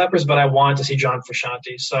the Chili Peppers, but I wanted to see John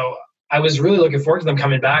Frusciante, so I was really looking forward to them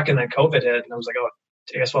coming back, and then COVID hit, and I was like, oh,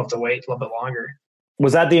 I guess we'll have to wait a little bit longer.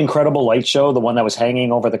 Was that the Incredible Light Show, the one that was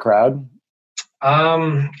hanging over the crowd?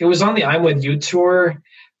 It was on the I'm With You tour.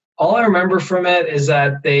 All I remember from it is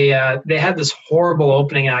that they had this horrible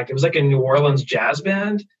opening act. It was like a New Orleans jazz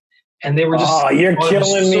band, and they were just. Oh, you're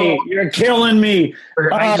killing me! You're killing me!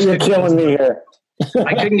 You're killing me here.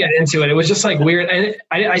 I couldn't get into it. It was just like weird. And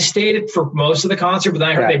I stayed for most of the concert, but then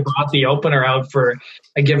I heard they brought the opener out for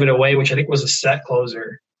a Give It Away, which I think was a set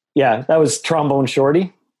closer. Yeah, that was Trombone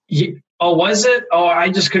Shorty. Oh, was it? Oh, I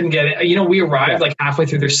just couldn't get it. You know, we arrived like halfway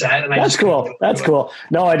through their set, and that's cool. That's cool.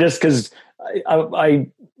 No, I just because I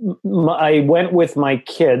went with my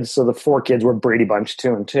kids, so the 4 kids were Brady Bunch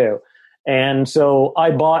 2 and 2, and so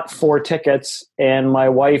I bought 4 tickets, and my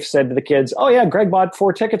wife said to the kids, "Oh yeah, Greg bought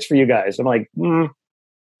 4 tickets for you guys." I'm like,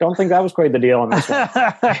 don't think that was quite the deal on this one.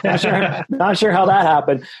 not sure how that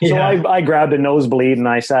happened. So I grabbed a nosebleed and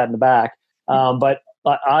I sat in the back, but.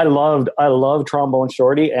 I loved Trombone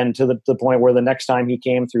Shorty, and to the point where the next time he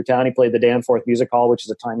came through town, he played the Danforth Music Hall, which is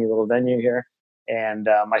a tiny little venue here. And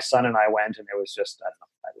my son and I went, and it was just, I don't know,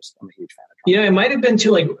 I'm a huge fan of Trombone. Yeah, it might have been too,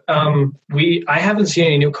 like, I haven't seen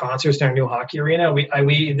any new concerts in our new hockey arena.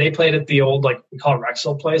 They played at the old, like, we call it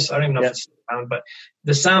Rexall Place. I don't even know if it's around, but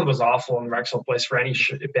the sound was awful in Rexall Place for any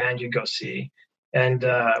band you'd go see. And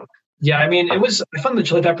I mean, I found the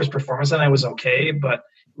Chili Peppers performance and I was okay, but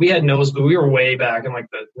we had we were way back in like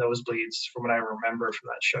the nosebleeds from what I remember from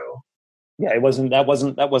that show. Yeah,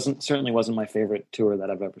 certainly wasn't my favorite tour that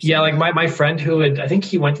I've ever seen. Yeah, like my friend I think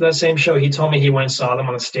he went to that same show. He told me he went and saw them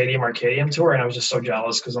on the Stadium Arcadium tour, and I was just so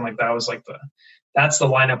jealous because I'm like, that's the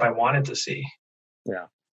lineup I wanted to see. Yeah.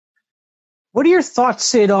 What are your thoughts,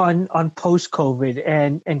 Sid, on post-COVID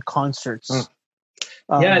and concerts?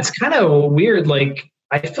 Yeah, it's kind of weird. Like,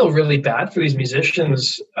 I feel really bad for these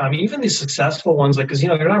musicians, even these successful ones, like, because,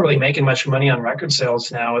 they're not really making much money on record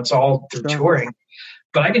sales now. It's all through touring.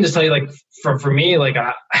 But I can just tell you, like, for me, like,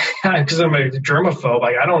 because I'm a germaphobe,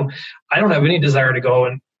 like, I don't have any desire to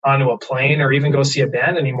go onto a plane or even go see a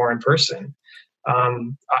band anymore in person.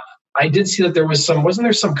 I did see that wasn't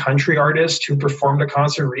there some country artist who performed a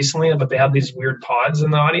concert recently, but they had these weird pods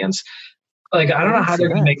in the audience. Like, I don't know how they're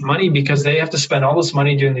going to make money because they have to spend all this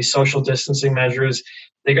money doing these social distancing measures.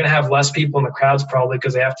 They're going to have less people in the crowds probably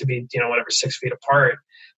because they have to be, 6 feet apart.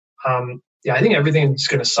 I think everything's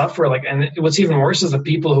going to suffer. Like, and what's even worse is the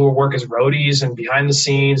people who work as roadies and behind the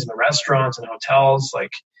scenes in the restaurants and hotels.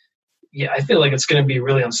 Like, I feel like it's going to be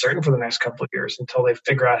really uncertain for the next couple of years until they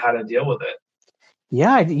figure out how to deal with it.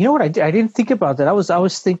 Yeah, you know what? I didn't think about that. I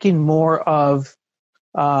was thinking more of.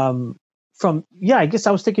 I guess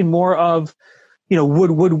I was thinking more of,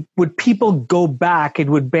 would people go back and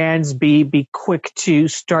would bands be quick to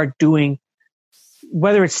start doing,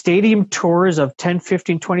 whether it's stadium tours of 10,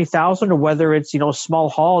 15, 20,000 or whether it's, small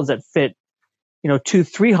halls that fit,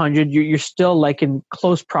 200-300, you're still like in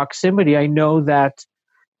close proximity. I know that,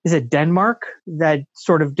 is it Denmark that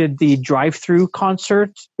sort of did the drive-through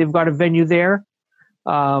concert? They've got a venue there.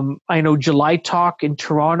 I know July Talk in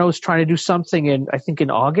Toronto is trying to do something I think in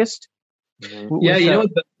August. Yeah, you know,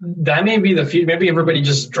 that may be the future. Maybe everybody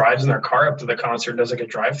just drives in their car up to the concert, does like a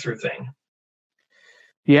drive-through thing.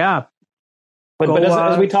 Yeah, but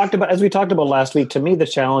as we talked about last week, to me the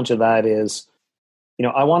challenge of that is, you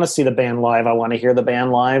know, I want to see the band live. I want to hear the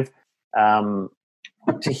band live.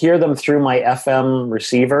 To hear them through my FM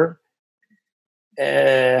receiver,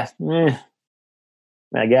 I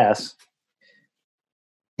guess.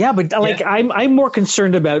 Yeah, but like I'm more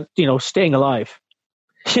concerned about, you know, staying alive.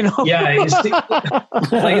 You know? Yeah,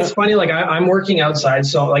 like it's funny. Like I'm working outside,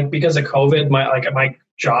 so like because of COVID, my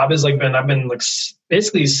job is I've been like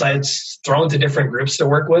basically thrown to different groups to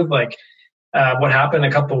work with. Like what happened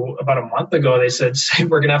about a month ago, they said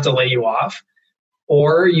we're gonna have to lay you off,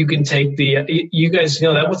 or you can take you guys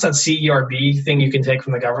know that what's that CERB thing you can take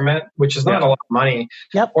from the government, which is not a lot of money.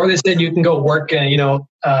 Yep. Or they said you can go work,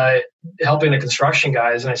 helping the construction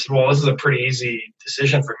guys, and I said, well, this is a pretty easy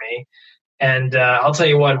decision for me. And I'll tell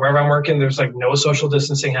you what, wherever I'm working, there's like no social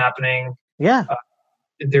distancing happening. Yeah.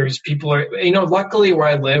 There's people luckily where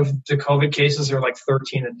I live, the COVID cases are like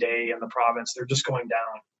 13 a day in the province. They're just going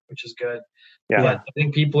down, which is good. Yeah. But I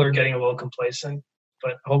think people are getting a little complacent,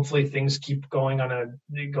 but hopefully things keep going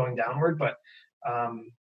downward. But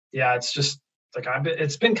it's just like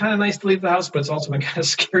it's been kind of nice to leave the house, but it's also been kind of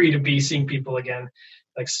scary to be seeing people again,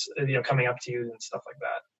 like, you know, coming up to you and stuff like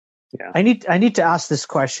that. Yeah. I need to ask this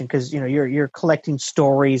question because, you know, you're collecting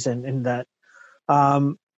stories and that.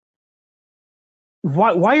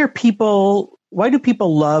 Why do people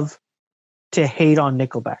love to hate on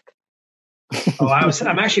Nickelback?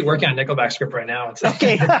 I'm actually working on Nickelback script right now. It's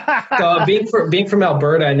okay. So being from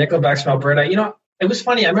Alberta, Nickelback's from Alberta. You know, it was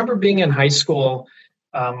funny. I remember being in high school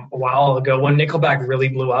a while ago when Nickelback really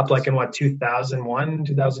blew up, like in 2001,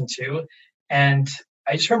 2002, and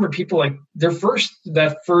I just remember people like they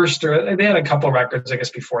had a couple records, I guess,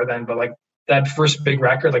 before then, but like that first big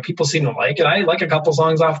record, like people seem to like it. I like a couple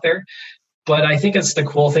songs off there, but I think it's the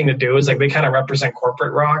cool thing to do is like they kind of represent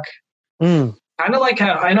corporate rock. Kind of like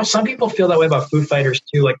how I know some people feel that way about Foo Fighters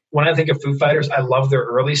too. Like when I think of Foo Fighters, I love their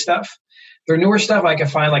early stuff. Their newer stuff, I can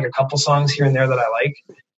find like a couple songs here and there that I like.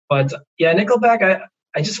 But yeah, Nickelback,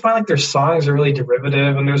 I just find like their songs are really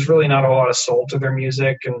derivative and there's really not a lot of soul to their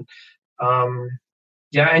music. And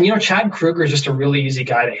and you know, Chad Kroeger is just a really easy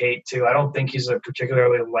guy to hate too. I don't think he's a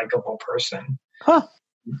particularly likable person. Huh.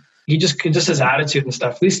 He just his attitude and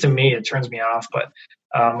stuff, at least to me, it turns me off. But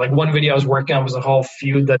like one video I was working on was a whole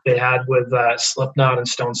feud that they had with Slipknot and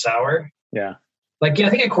Stone Sour. Yeah. Like, yeah, I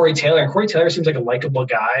think of Corey Taylor. And Corey Taylor seems like a likable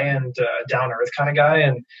guy and down-to-earth kind of guy.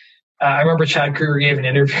 And I remember Chad Kroeger gave an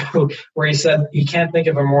interview where he said he can't think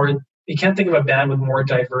of a band with more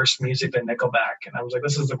diverse music than Nickelback. And I was like,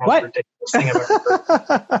 this is the most ridiculous thing I've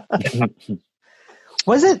ever heard.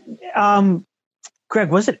 Was it, Greg,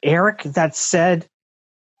 was it Eric that said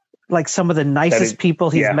like some of the nicest people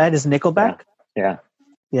he's met is Nickelback?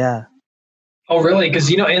 Yeah. Oh, really? Because,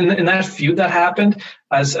 you know, in that feud that happened,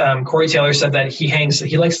 as Corey Taylor said that he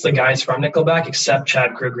likes the guys from Nickelback except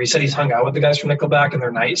Chad Kroeger. He said he's hung out with the guys from Nickelback and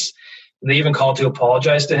they're nice. And they even called to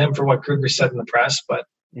apologize to him for what Kroeger said in the press. But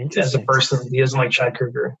as a person, he doesn't like Chad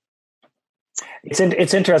Kroeger. It's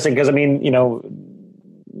interesting because, I mean, you know,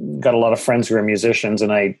 got a lot of friends who are musicians,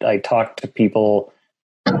 and I talk to people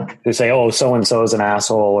who say, "Oh, so and so is an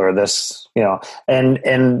asshole," or this, you know, and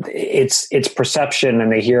it's perception,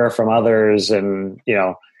 and they hear from others, and you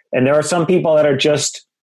know, and there are some people that are just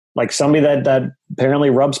like somebody that apparently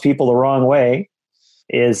rubs people the wrong way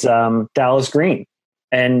is Dallas Green,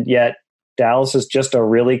 and yet Dallas is just a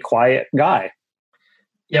really quiet guy.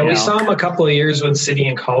 Yeah, we saw him a couple of years with City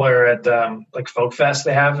and Color at like Folk Fest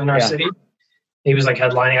they have in our city. He was like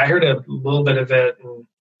headlining. I heard a little bit of it. And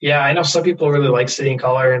yeah, I know some people really like City and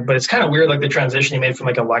Color, but it's kind of weird, like the transition he made from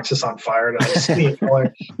like Alexis on Fire to like City and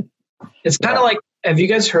Color. It's kind of like, have you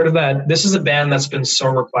guys heard of that? This is a band that's been so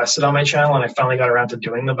requested on my channel, and I finally got around to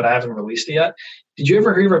doing them, but I haven't released it yet. Did you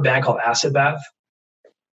ever hear of a band called Acid Bath?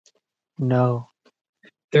 No.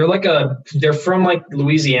 They're from like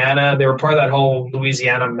Louisiana. They were part of that whole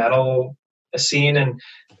Louisiana metal scene, and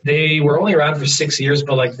they were only around for 6 years,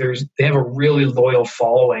 but like they have a really loyal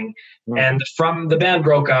following. And from the band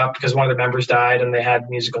broke up because one of the members died, and they had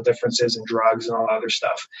musical differences and drugs and all that other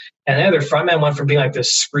stuff. And then their frontman went from being like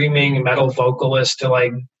this screaming metal vocalist to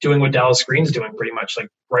like doing what Dallas Green's doing, pretty much like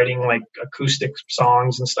writing like acoustic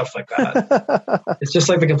songs and stuff like that. It's just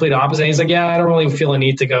like the complete opposite. He's like, yeah, I don't really feel a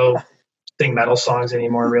need to go sing metal songs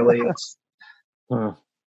anymore, really.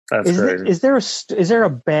 That's crazy. Is there a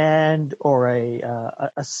band or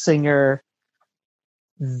a singer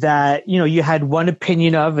that, you know, you had one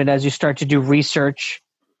opinion of, and as you start to do research,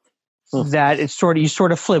 that it's you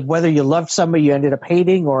sort of flip, whether you loved somebody you ended up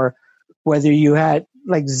hating, or whether you had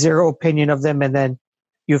like zero opinion of them and then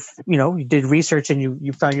you did research and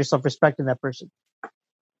you found yourself respecting that person?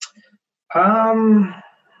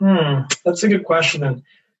 That's a good question.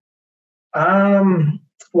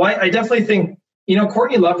 Well, I definitely think,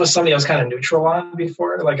 Courtney Love was somebody I was kind of neutral on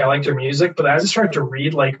before. Like, I liked her music, but as I started to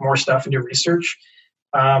read like more stuff and do research,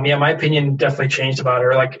 my opinion definitely changed about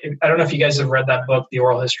her. Like, I don't know if you guys have read that book, The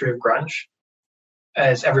Oral History of Grunge,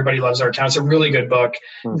 as Everybody Loves Our Town. It's a really good book.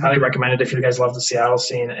 Mm-hmm. Highly recommend it if you guys love the Seattle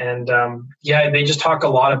scene. And they just talk a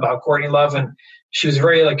lot about Courtney Love, and she was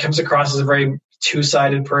very comes across as a very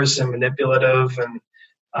two-sided person, manipulative, and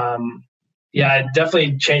it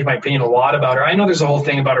definitely changed my opinion a lot about her. I know there's a whole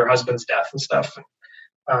thing about her husband's death and stuff.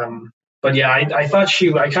 But yeah, I thought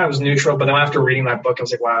I kind of was neutral, but then after reading that book, I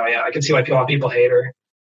was like, wow, yeah, I can see why a lot of people hate her.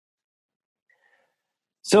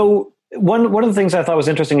 So one of the things I thought was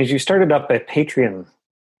interesting is you started up a Patreon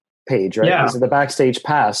page, right? Yeah. This is the Backstage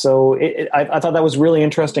Pass. So I thought that was really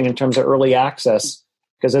interesting in terms of early access,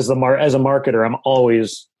 because as a marketer, I'm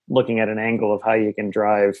always looking at an angle of how you can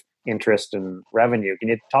drive interest and revenue. Can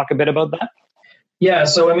you talk a bit about that? Yeah.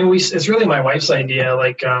 So, I mean, it's really my wife's idea.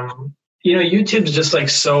 Like, YouTube's just like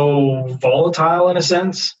so volatile in a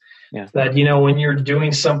sense that, when you're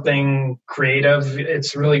doing something creative,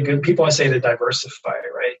 it's really good. People always say to diversify,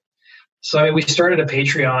 right? So, I mean, we started a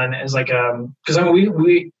Patreon as like, because I mean,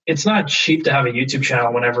 we it's not cheap to have a YouTube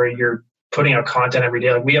channel whenever you're putting out content every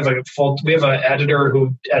day. Like, we have an editor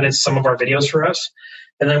who edits some of our videos for us.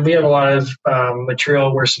 And then we have a lot of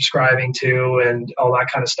material we're subscribing to and all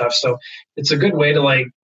that kind of stuff. So it's a good way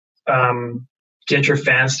to get your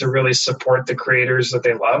fans to really support the creators that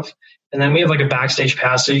they love. And then we have like a Backstage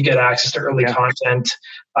Pass, so you get access to early content.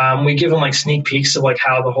 We give them like sneak peeks of like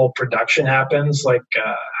how the whole production happens, like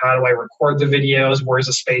how do I record the videos, where's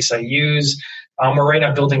the space I use. We're right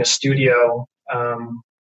now building a studio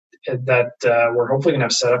that we're hopefully going to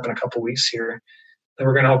have set up in a couple weeks here. Then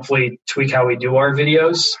we're going to hopefully tweak how we do our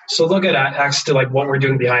videos. So they'll get access to like what we're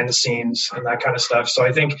doing behind the scenes and that kind of stuff. So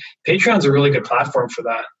I think Patreon's a really good platform for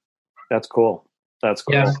that. That's cool.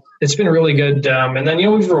 Yeah, it's been really good. And then, we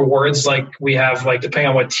have rewards, like we have, like, depending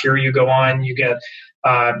on what tier you go on, you get,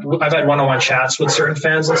 I've had one-on-one chats with certain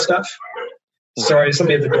fans and stuff. Sorry,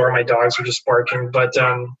 somebody at the door, my dogs are just barking. But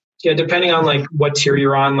depending on like what tier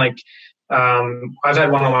you're on, like, I've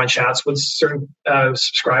had one-on-one chats with certain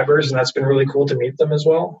subscribers, and that's been really cool to meet them as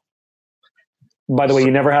well. By the way,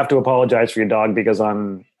 you never have to apologize for your dog, because I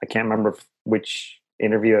can't remember which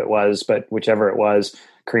interview it was, but whichever it was,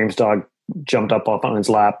 Kareem's dog jumped up on his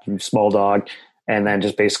lap, small dog, and then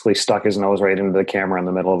just basically stuck his nose right into the camera in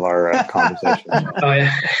the middle of our conversation. Oh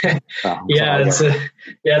yeah,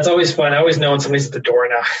 it's always fun. I always know when somebody's at the door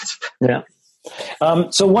now. Yeah.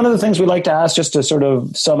 So one of the things we like to ask, just to sort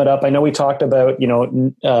of sum it up, I know we talked about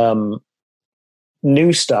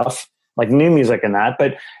new stuff, like new music and that,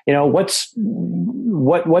 but what's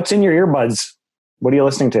in your earbuds? What are you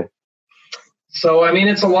listening to? So I mean,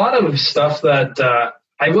 it's a lot of stuff that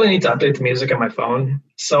I really need to update the music on my phone.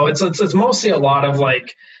 So it's mostly a lot of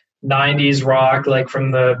like 90s rock, like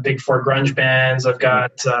from the big four grunge bands. I've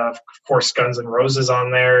got, of course, Guns N' Roses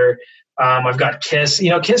on there. I've got Kiss.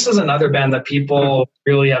 Kiss is another band that people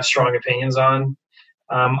really have strong opinions on.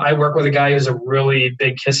 I work with a guy who's a really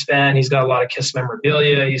big Kiss fan. He's got a lot of Kiss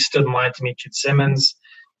memorabilia. He stood in line to meet Gene Simmons.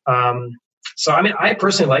 So, I mean, I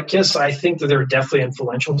personally like Kiss. I think that they're definitely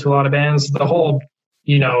influential to a lot of bands. The whole,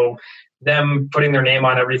 them putting their name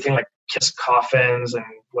on everything, like Kiss coffins and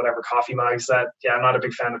whatever coffee mugs, I'm not a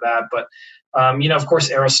big fan of that. But, of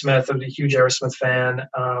course, Aerosmith. I'm a huge Aerosmith fan.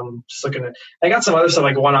 Just looking at, I got some other stuff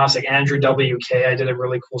like one-offs, like Andrew WK. I did a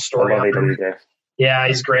really cool story on him. Yeah,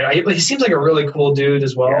 he's great. He seems like a really cool dude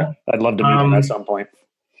as well. Yeah, I'd love to meet him at some point.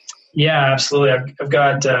 Yeah, absolutely. I've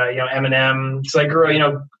got, Eminem. So I grew,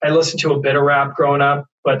 I listened to a bit of rap growing up,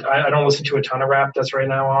 but I don't listen to a ton of rap that's right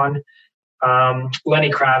now on.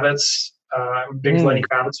 Lenny Kravitz. I'm a big Lenny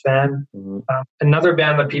Kravitz fan. Mm-hmm. Another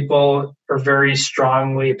band that people are very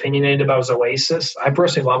strongly opinionated about is Oasis. I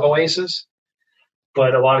personally love Oasis,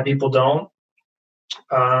 but a lot of people don't.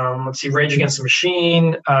 Let's see, Rage Against the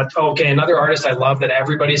Machine. Another artist I love that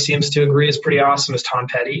everybody seems to agree is pretty awesome is Tom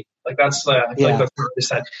Petty. Like that's the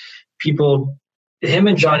artist that people, him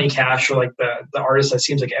and Johnny Cash are like the artists that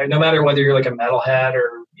seems like no matter whether you're like a metalhead or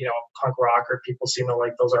punk rocker, people seem to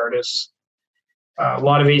like those artists. A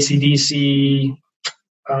lot of AC/DC,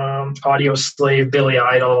 Audio Slave, Billy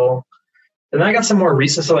Idol. And then I got some more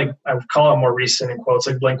recent, so like I would call it more recent in quotes,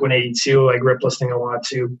 like Blink-182. I grew up listening a lot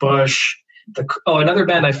to Bush. Another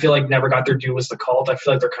band I feel like never got their due was The Cult. I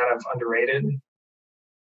feel like they're kind of underrated.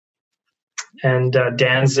 And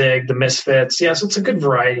Danzig, The Misfits. Yeah, so it's a good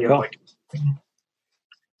variety of like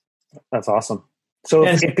That's awesome. So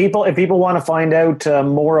if people want to find out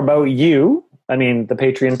more about you, I mean, the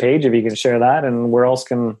Patreon page, if you can share that, and where else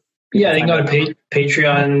can? Yeah, they can go to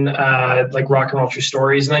Patreon, like Rock and Roll True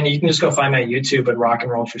Stories, and then you can just go find my YouTube at Rock and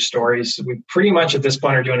Roll True Stories. We pretty much at this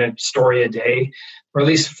point are doing a story a day, or at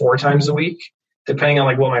least 4 times a week, depending on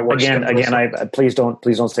like what my work. Again, please don't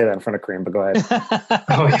say that in front of Kareem. But go ahead.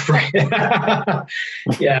 Oh, right.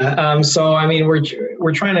 Yeah. So I mean,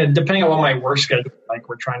 we're trying to, depending on what my work schedule, like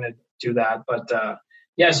we're trying to do that, but.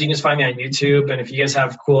 Yeah, so you can just find me on YouTube, and if you guys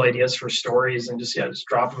have cool ideas for stories, and just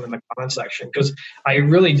drop them in the comment section, because I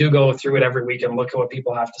really do go through it every week and look at what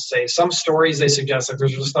people have to say. Some stories they suggest that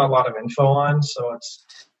there's just not a lot of info on, so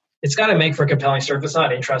it's got to make for a compelling story. If it's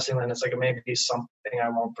not interesting, then it's like it may be something I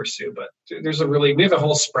won't pursue. But we have a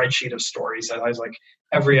whole spreadsheet of stories that has like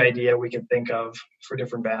every idea we can think of for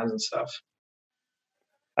different bands and stuff.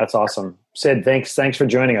 That's awesome, Sid. Thanks for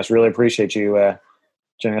joining us. Really appreciate you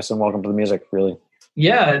joining us, and welcome to the music. Really.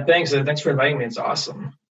 Yeah, thanks. Thanks for inviting me. It's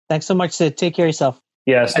awesome. Thanks so much, Sid. Take care of yourself.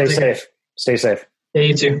 Yeah, stay safe. Stay safe. Yeah,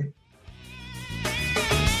 you too.